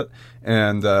Knesset.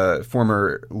 And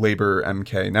former Labour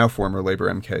MK, now former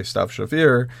Labour MK, Stav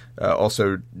Shafir,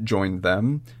 also joined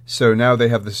them. So now they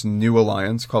have this new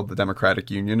alliance called the Democratic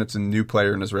Union. It's a new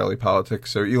player in Israeli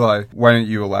politics. So Eli, why don't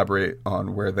you elaborate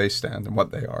on where they stand and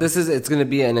what they are? It's going to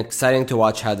be exciting to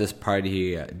watch how this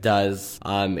party does.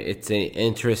 It's an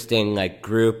interesting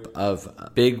group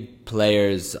of big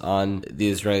players on the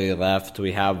Israeli left.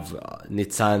 We have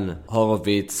Nitzan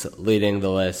Horovitz leading the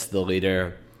list, the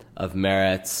leader of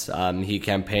Meretz. He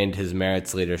campaigned his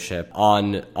Meretz leadership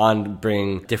on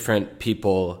bringing different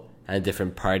people and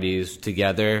different parties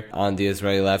together on the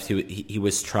Israeli left. He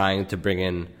was trying to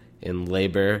bring in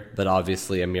labor, but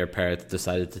obviously Amir Peretz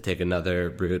decided to take another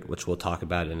route, which we'll talk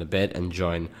about in a bit, and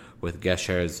join with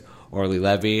Gesher's Orly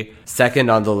Levy. Second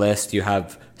on the list, you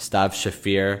have Stav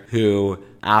Shafir, who,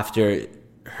 after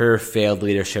her failed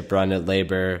leadership run at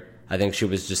Labor, I think she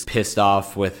was just pissed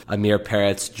off with Amir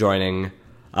Peretz joining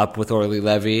up with Orly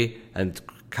Levy and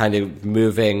kind of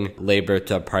moving Labor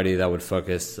to a party that would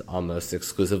focus almost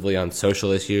exclusively on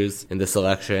social issues in this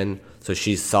election. So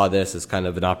she saw this as kind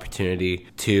of an opportunity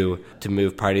to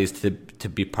move parties to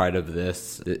be part of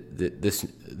this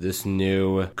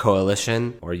new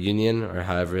coalition or union, or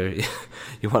however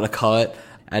you want to call it.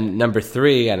 And number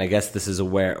three, and I guess this is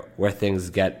where things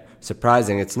get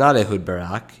surprising, it's not Ehud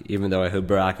Barak, even though Ehud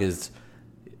Barak is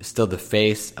still the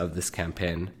face of this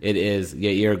campaign. It is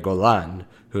Yair Golan,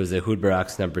 who is Ehud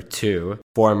Barak's number 2,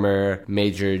 former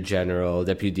Major General,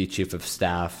 Deputy Chief of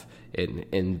Staff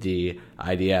in the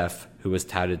IDF, who was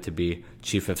touted to be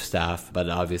Chief of Staff, but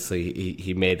obviously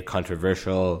he made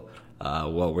controversial,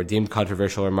 what were deemed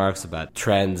controversial remarks about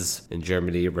trends in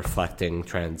Germany reflecting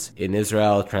trends in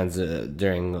Israel, trends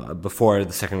before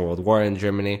the Second World War in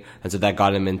Germany, and so that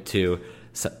got him into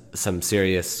some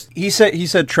serious. He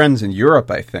said trends in Europe,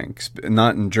 I think,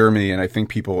 not in Germany, and I think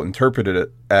people interpreted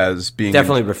it as being he was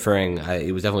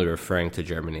definitely referring to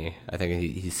Germany. I think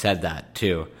he said that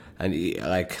too, and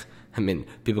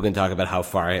people can talk about how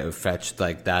far fetched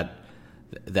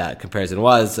that comparison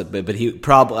was, but he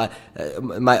probably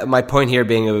my point here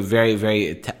being a very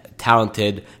very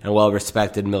talented and well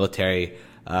respected military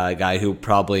guy who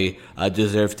probably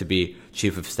deserved to be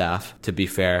Chief of Staff, to be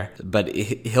fair. But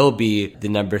he'll be the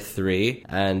number 3.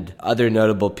 And other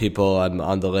notable people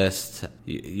on the list,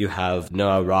 you have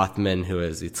Noah Rothman, who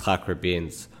is Yitzhak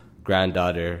Rabin's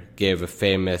granddaughter, gave a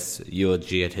famous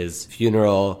eulogy at his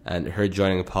funeral, and her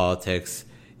joining politics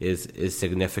is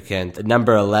significant. At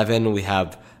number 11, we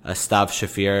have Stav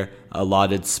Shafir,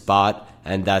 allotted spot,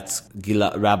 and that's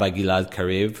Rabbi Gilad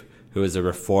Kariv, who is a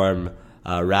Reform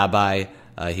rabbi.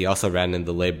 He also ran in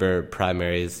the Labor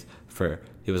primaries.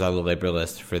 He was on the Labor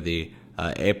list for the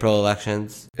April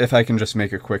elections. If I can just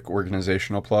make a quick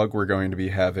organizational plug, we're going to be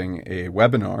having a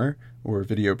webinar or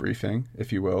video briefing,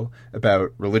 if you will,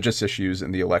 about religious issues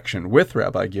in the election with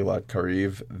Rabbi Gilad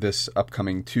Kariv this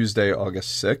upcoming Tuesday,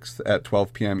 August 6th at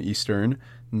 12 p.m. Eastern,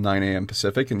 9 a.m.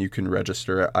 Pacific, and you can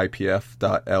register at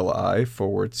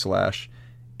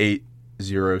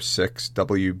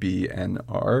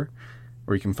ipf.li/806WBNR,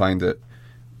 or you can find it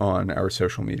on our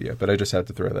social media, but I just had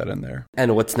to throw that in there.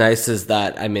 And what's nice is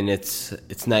that,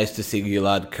 it's nice to see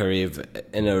Gilad Kariv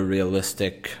in a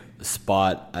realistic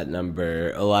spot at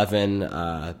number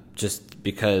 11, just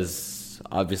because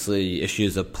obviously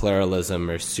issues of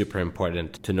pluralism are super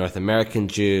important to North American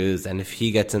Jews, and if he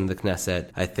gets in the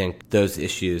Knesset, I think those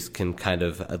issues can kind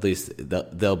of, at least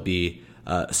they'll be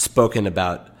spoken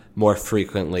about more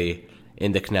frequently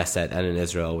in the Knesset and in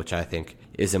Israel, which I think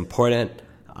is important.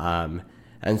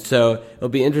 And so it'll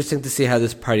be interesting to see how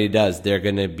this party does. They're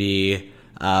going to be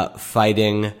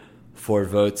fighting for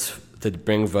votes, to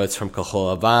bring votes from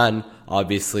Kahol Lavan.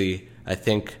 Obviously, I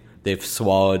think they've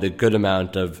swallowed a good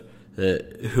amount of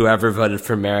whoever voted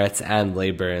for Meretz and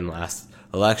Labor in last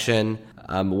election.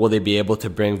 Will they be able to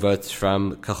bring votes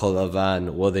from Kahol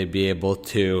Lavan? Will they be able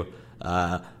to...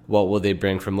 what will they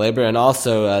bring from Labor? And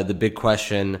also the big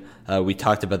question, we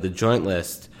talked about the joint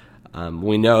list.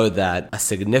 We know that a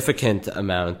significant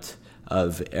amount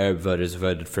of Arab voters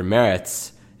voted for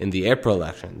Meretz in the April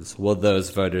elections. Will those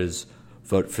voters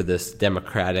vote for this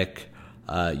democratic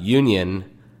union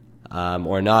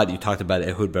or not? You talked about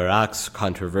Ehud Barak's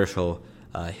controversial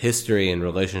history and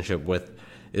relationship with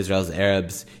Israel's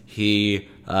Arabs. He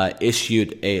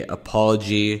issued an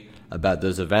apology about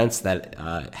those events that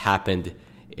happened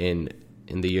in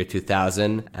the year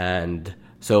 2000, and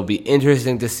so it'll be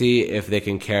interesting to see if they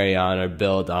can carry on or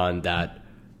build on that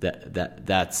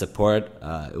support.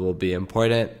 It will be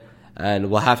important,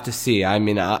 and we'll have to see.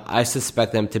 I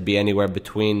suspect them to be anywhere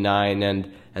between 9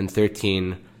 and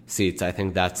 13 seats. I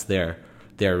think that's their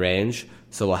range.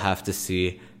 So we'll have to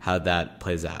see how that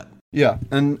plays out. Yeah,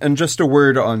 and just a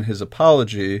word on his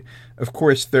apology. Of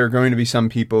course, there are going to be some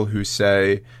people who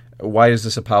say, why is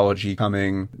this apology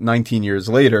coming 19 years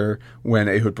later when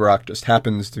Ehud Barak just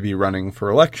happens to be running for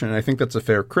election? And I think that's a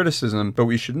fair criticism, but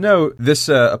we should note this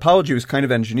apology was kind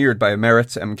of engineered by a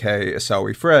Meretz MK,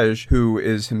 Isawi Frej, who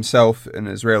is himself an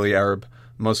Israeli Arab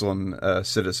Muslim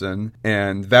citizen,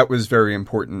 and that was very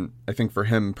important, I think, for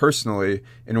him personally,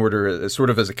 in order,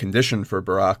 sort of as a condition for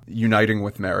Barak uniting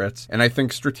with Meretz. And I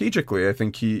think strategically, I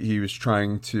think he was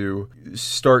trying to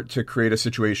start to create a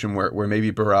situation where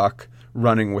maybe Barak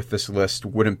running with this list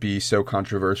wouldn't be so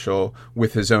controversial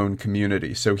with his own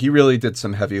community. So he really did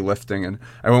some heavy lifting, and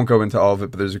I won't go into all of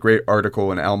it, but there's a great article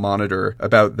in Al Monitor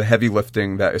about the heavy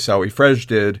lifting that Isawi Frej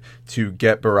did to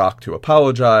get Barak to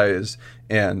apologize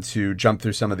and to jump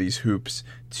through some of these hoops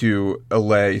to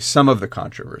allay some of the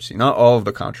controversy, not all of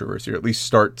the controversy, or at least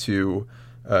start to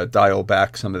dial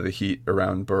back some of the heat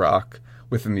around Barak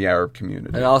within the Arab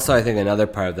community. And also, I think another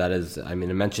part of that is, I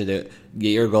mentioned it,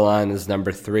 Yair Golan is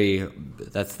number 3.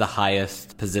 That's the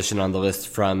highest position on the list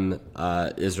from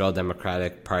Israel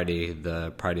Democratic Party,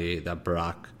 the party that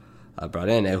Barak brought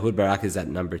in. Ehud Barak is at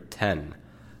number 10.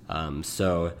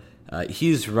 So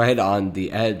he's right on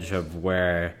the edge of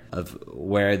where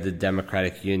the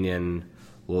Democratic Union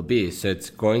will be. So it's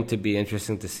going to be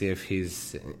interesting to see if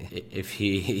he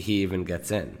even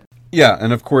gets in. Yeah,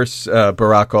 and of course,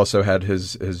 Barak also had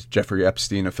his Jeffrey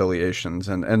Epstein affiliations,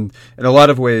 and in a lot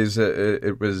of ways,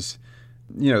 it was,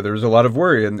 there was a lot of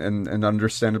worry, and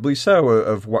understandably so,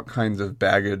 of what kinds of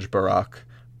baggage Barak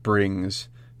brings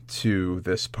to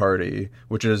this party,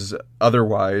 which is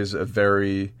otherwise a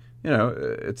very,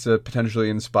 it's a potentially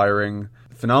inspiring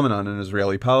phenomenon in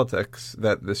Israeli politics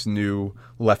that this new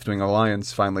left-wing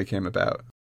alliance finally came about.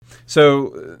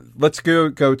 So let's go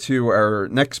to our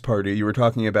next party. You were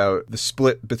talking about the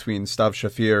split between Stav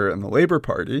Shafir and the Labour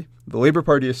Party. The Labour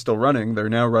Party is still running. They're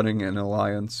now running an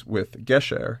alliance with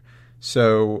Gesher.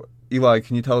 So, Eli,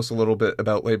 can you tell us a little bit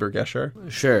about Labour Gesher?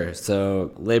 Sure.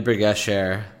 So Labour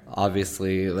Gesher,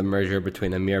 obviously the merger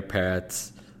between Amir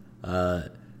Peretz,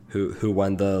 who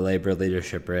won the Labour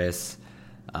leadership race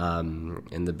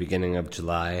in the beginning of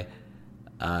July,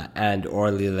 and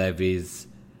Orly Levy's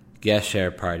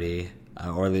Gesher party,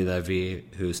 Orly Levy,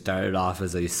 who started off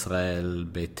as a Israel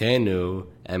Beitenu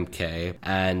MK,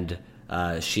 and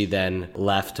she then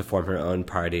left to form her own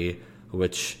party,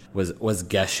 which was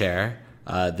Gesher,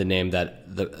 the name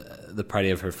that the party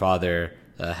of her father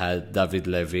had, David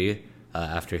Levy,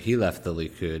 after he left the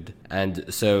Likud.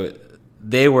 And so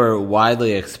they were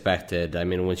widely expected.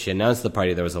 When she announced the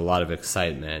party, there was a lot of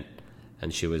excitement,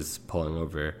 and she was pulling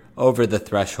over the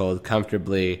threshold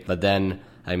comfortably. But then,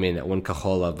 when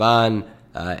Kahol Lavan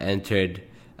entered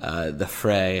the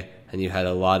fray, and you had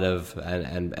a lot of,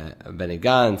 and Benny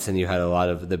Gantz, and you had a lot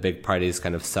of the big parties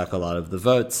kind of suck a lot of the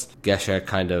votes, Gesher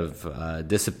kind of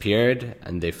disappeared,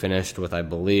 and they finished with, I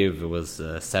believe, it was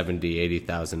 70,000,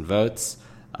 80,000 votes.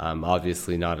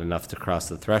 Obviously not enough to cross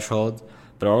the threshold.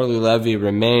 But Orly Levy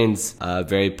remains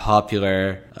very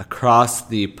popular across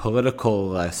the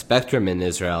political spectrum in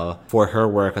Israel for her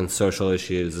work on social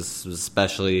issues,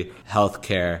 especially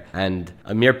healthcare. And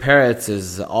Amir Peretz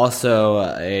is also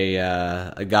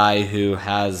a guy who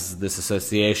has this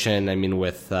association,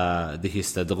 with the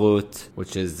Histadrut,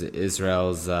 which is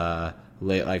Israel's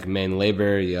main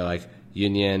labor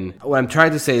union. What I'm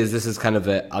trying to say is this is kind of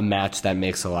a match that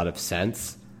makes a lot of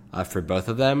sense for both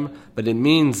of them, but it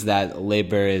means that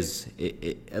Labour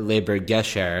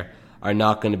Gesher are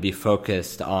not going to be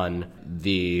focused on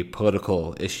the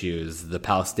political issues, the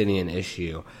Palestinian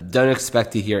issue. Don't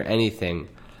expect to hear anything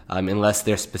unless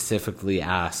they're specifically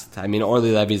asked.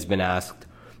 Orly Levy's been asked,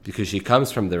 because she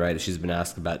comes from the right, she's been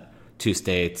asked about 2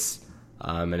 states,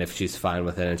 and if she's fine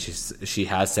with it, and she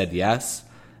has said yes,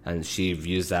 and she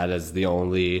views that as the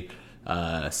only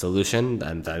solution,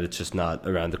 and that it's just not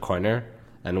around the corner.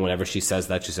 And whenever she says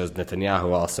that, she says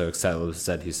Netanyahu also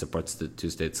said he supports the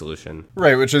 2-state solution.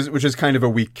 Right, which is kind of a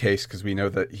weak case, because we know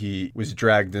that he was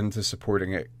dragged into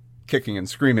supporting it, kicking and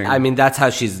screaming. That's how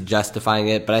she's justifying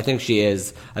it, but I don't think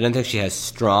she has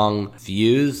strong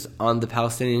views on the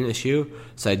Palestinian issue,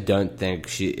 so I don't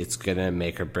think it's going to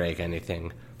make or break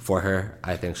anything for her.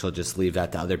 I think she'll just leave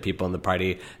that to other people in the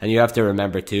party. And you have to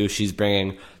remember, too, she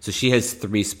has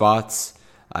 3 spots.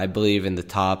 I believe in the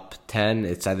top 10,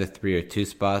 it's either 3 or 2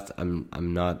 spots. I'm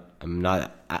not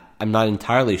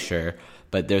entirely sure,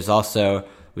 but there's also,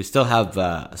 we still have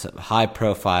high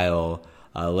profile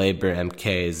Labour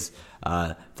MKs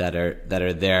that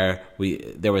are there.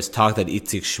 There was talk that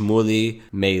Itzik Shmuli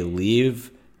may leave,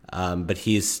 but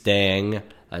he's staying,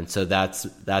 and so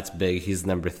that's big. He's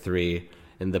number 3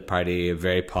 in the party, a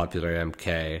very popular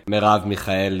MK. Merav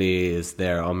Michaeli is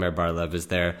there, Omer Bar-Lev is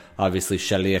there. Obviously,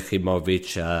 Shali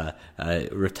Yachimovich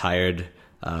retired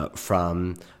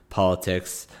from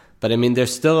politics. But I mean,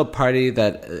 there's still a party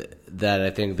that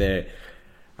I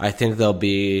think they'll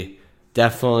be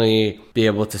definitely be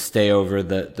able to stay over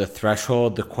the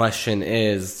threshold. The question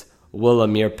is, will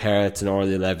Amir Peretz and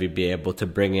Orly Levy be able to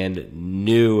bring in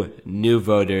new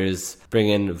voters, bring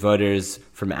in voters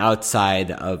from outside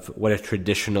of what are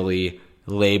traditionally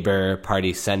Labor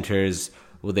Party centers?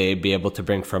 Will they be able to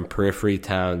bring from periphery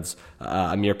towns?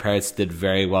 Amir Peretz did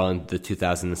very well in the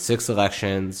 2006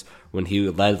 elections when he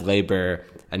led Labor,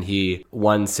 and he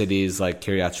won cities like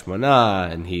Kiryat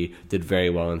Shmona, and he did very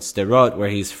well in Sderot, where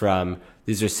he's from.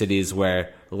 These are cities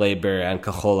where Labor and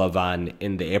Kahol Lavan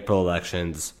in the April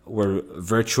elections were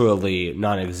virtually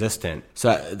non-existent.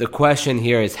 So the question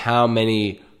here is, how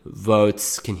many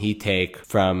votes can he take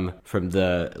from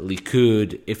the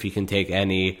Likud, if he can take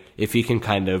any, if he can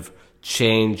kind of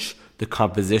change the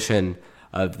composition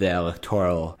of the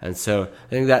electoral. And so I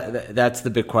think that's the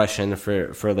big question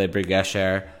for Labor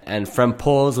Gesher. And from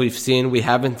polls we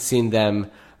haven't seen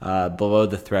them below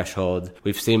the threshold.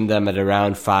 We've seen them at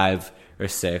around 5 or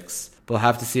 6. We'll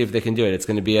have to see if they can do it. It's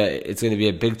going to be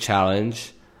a big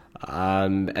challenge,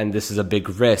 and this is a big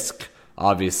risk,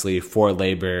 obviously, for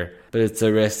Labor. But it's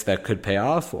a risk that could pay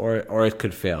off, or it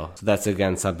could fail. So that's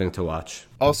again something to watch.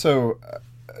 Also,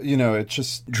 it's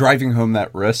just driving home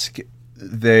that risk.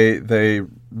 They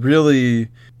really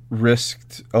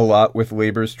risked a lot with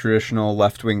Labor's traditional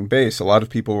left-wing base. A lot of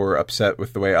people were upset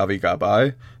with the way Avi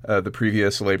Gabay, the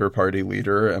previous Labor Party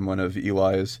leader and one of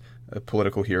Eli's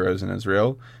political heroes in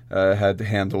Israel, had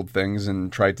handled things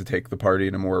and tried to take the party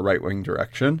in a more right-wing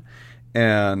direction.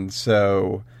 And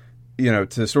so,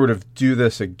 to sort of do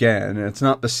this again, and it's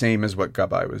not the same as what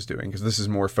Gabay was doing, because this is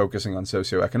more focusing on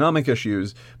socioeconomic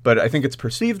issues, but I think it's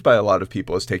perceived by a lot of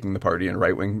people as taking the party in a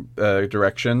right-wing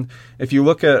direction. If you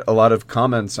look at a lot of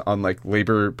comments on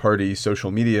Labor Party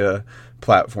social media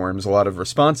platforms, a lot of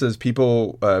responses,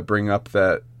 people bring up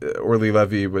that Orly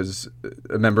Levy was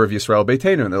a member of Yisrael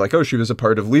Beitenu, and they're like, oh, she was a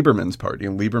part of Lieberman's party,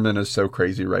 and Lieberman is so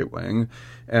crazy right-wing.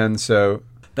 And so...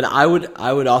 But I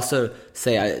would also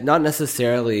say, not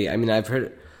necessarily. I mean, I've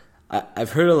heard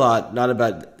a lot, not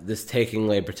about this taking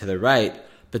Labor to the right,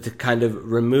 but to kind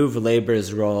of remove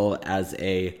Labor's role as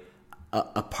a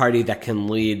party that can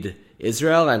lead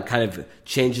Israel and kind of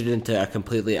change it into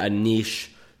a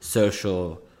niche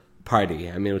social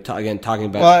party. I mean, we're talking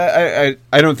about. Well,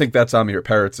 I don't think that's Amir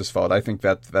Peretz's fault. I think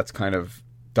that's kind of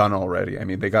done already. I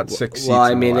mean, they got 6 seats. Well,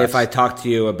 I mean, if I talk to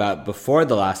you about before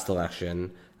the last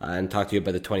election. And talk to you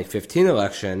about the 2015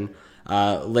 election,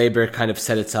 Labor kind of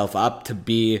set itself up to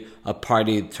be a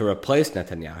party to replace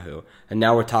Netanyahu. And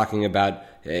now we're talking about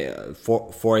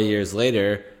 4 years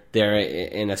later, they're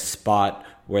in a spot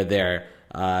where they're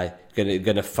going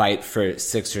to fight for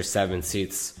 6 or 7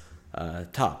 seats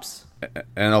tops.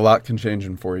 And a lot can change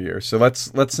in 4 years. So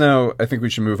let's now, I think we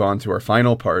should move on to our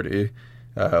final party.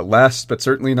 Last but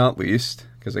certainly not least,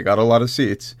 because they got a lot of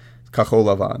seats, Kahol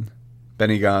Lavan.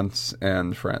 Benny Gantz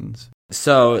and friends.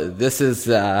 So this is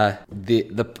the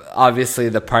obviously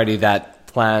the party that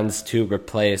plans to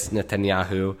replace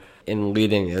Netanyahu in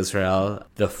leading Israel.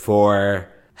 The 4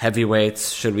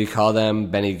 heavyweights, should we call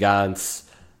them, Benny Gantz,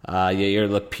 Yair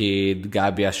Lapid,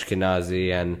 Gabi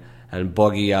Ashkenazi, and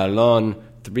Bogi Ya'alon,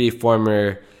 3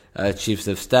 former chiefs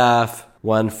of staff,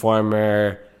 1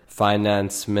 former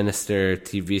finance minister,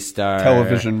 TV star,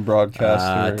 television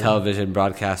broadcaster,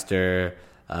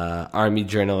 army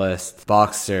journalist,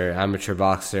 boxer, amateur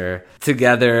boxer.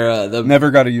 Together,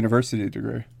 never got a university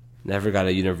degree.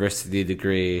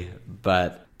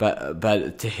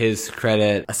 But to his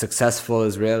credit, a successful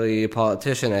Israeli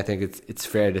politician. I think it's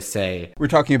fair to say. We're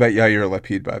talking about Yair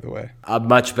Lapid, by the way. A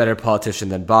much better politician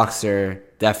than boxer,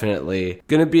 definitely.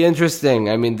 Going to be interesting.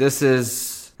 I mean,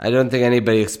 I don't think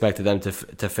anybody expected them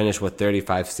to finish with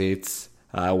 35 seats.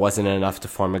 It wasn't enough to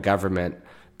form a government,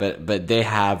 but they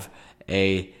have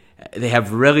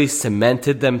really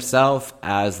cemented themselves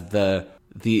as the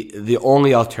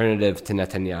only alternative to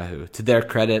Netanyahu. To their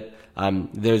credit,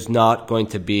 there's not going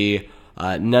to be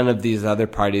none of these other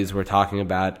parties we're talking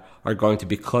about are going to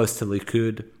be close to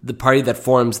Likud. The party that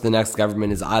forms the next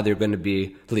government is either going to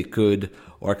be Likud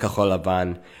or Kahol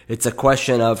Lavan. It's a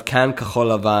question of, can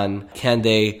Kahol Lavan, can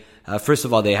they... first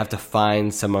of all, they have to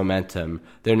find some momentum.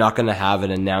 They're not going to have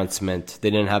an announcement. They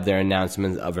didn't have their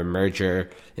announcement of a merger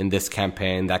in this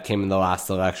campaign. That came in the last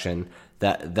election.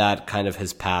 That kind of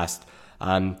has passed.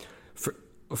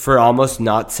 For almost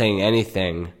not saying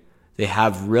anything, they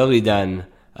have really done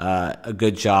a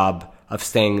good job of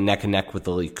staying neck and neck with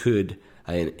the Likud.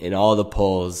 in all the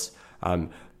polls.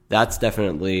 That's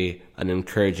definitely an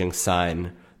encouraging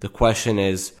sign. The question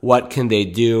is, what can they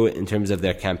do in terms of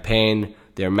their campaign,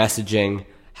 their messaging?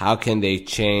 How can they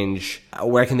change?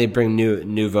 Where can they bring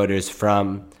new voters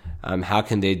from? How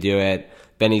can they do it?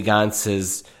 Benny Gantz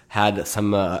has had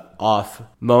some off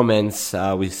moments.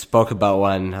 We spoke about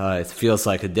one, it feels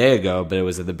like a day ago, but it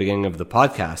was at the beginning of the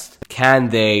podcast. Can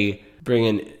they bring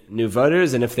in new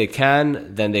voters? And if they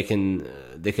can, then they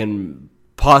can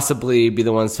possibly be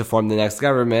the ones to form the next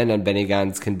government, and Benny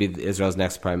Gantz can be Israel's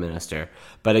next prime minister.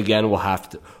 But again, we'll have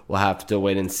to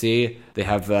wait and see. They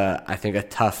have, I think, a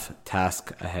tough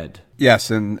task ahead. Yes,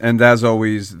 and as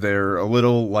always, they're a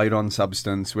little light on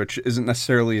substance, which isn't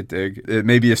necessarily a dig. It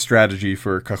may be a strategy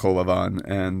for Kachol Lavan,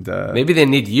 and maybe they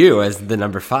need you as the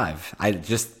number 5. I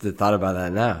just thought about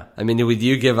that now. I mean, would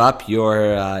you give up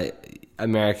your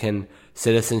American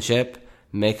citizenship,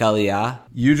 make Aliyah?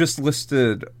 You just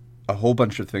listed a whole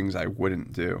bunch of things I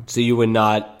wouldn't do. So you would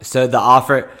not. So the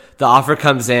offer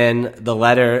comes in, the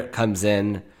letter comes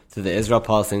in to the Israel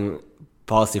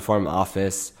Policy Forum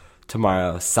office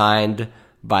tomorrow, signed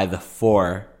by the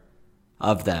 4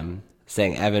 of them,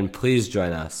 saying, "Evan, please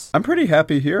join us." I'm pretty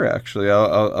happy here, actually.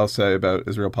 I'll say about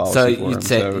Israel Policy Forum.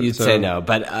 You'd say no,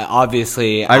 but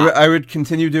obviously, I would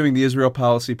continue doing the Israel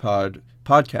Policy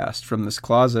podcast from this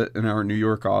closet in our New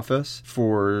York office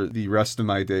for the rest of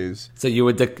my days. So you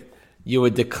would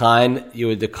decline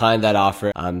that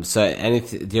offer. Do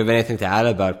you have anything to add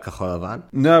about Kachol Lavan?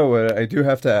 No, what I do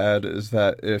have to add is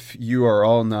that if you are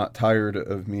all not tired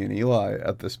of me and Eli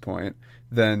at this point,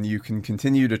 then you can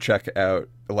continue to check out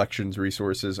elections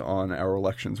resources on our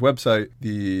elections website,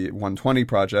 the 120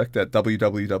 Project, at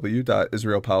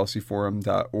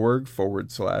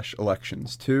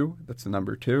www.israelpolicyforum.org/elections2. That's the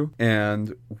number 2.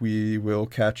 And we will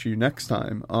catch you next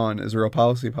time on Israel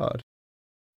Policy Pod.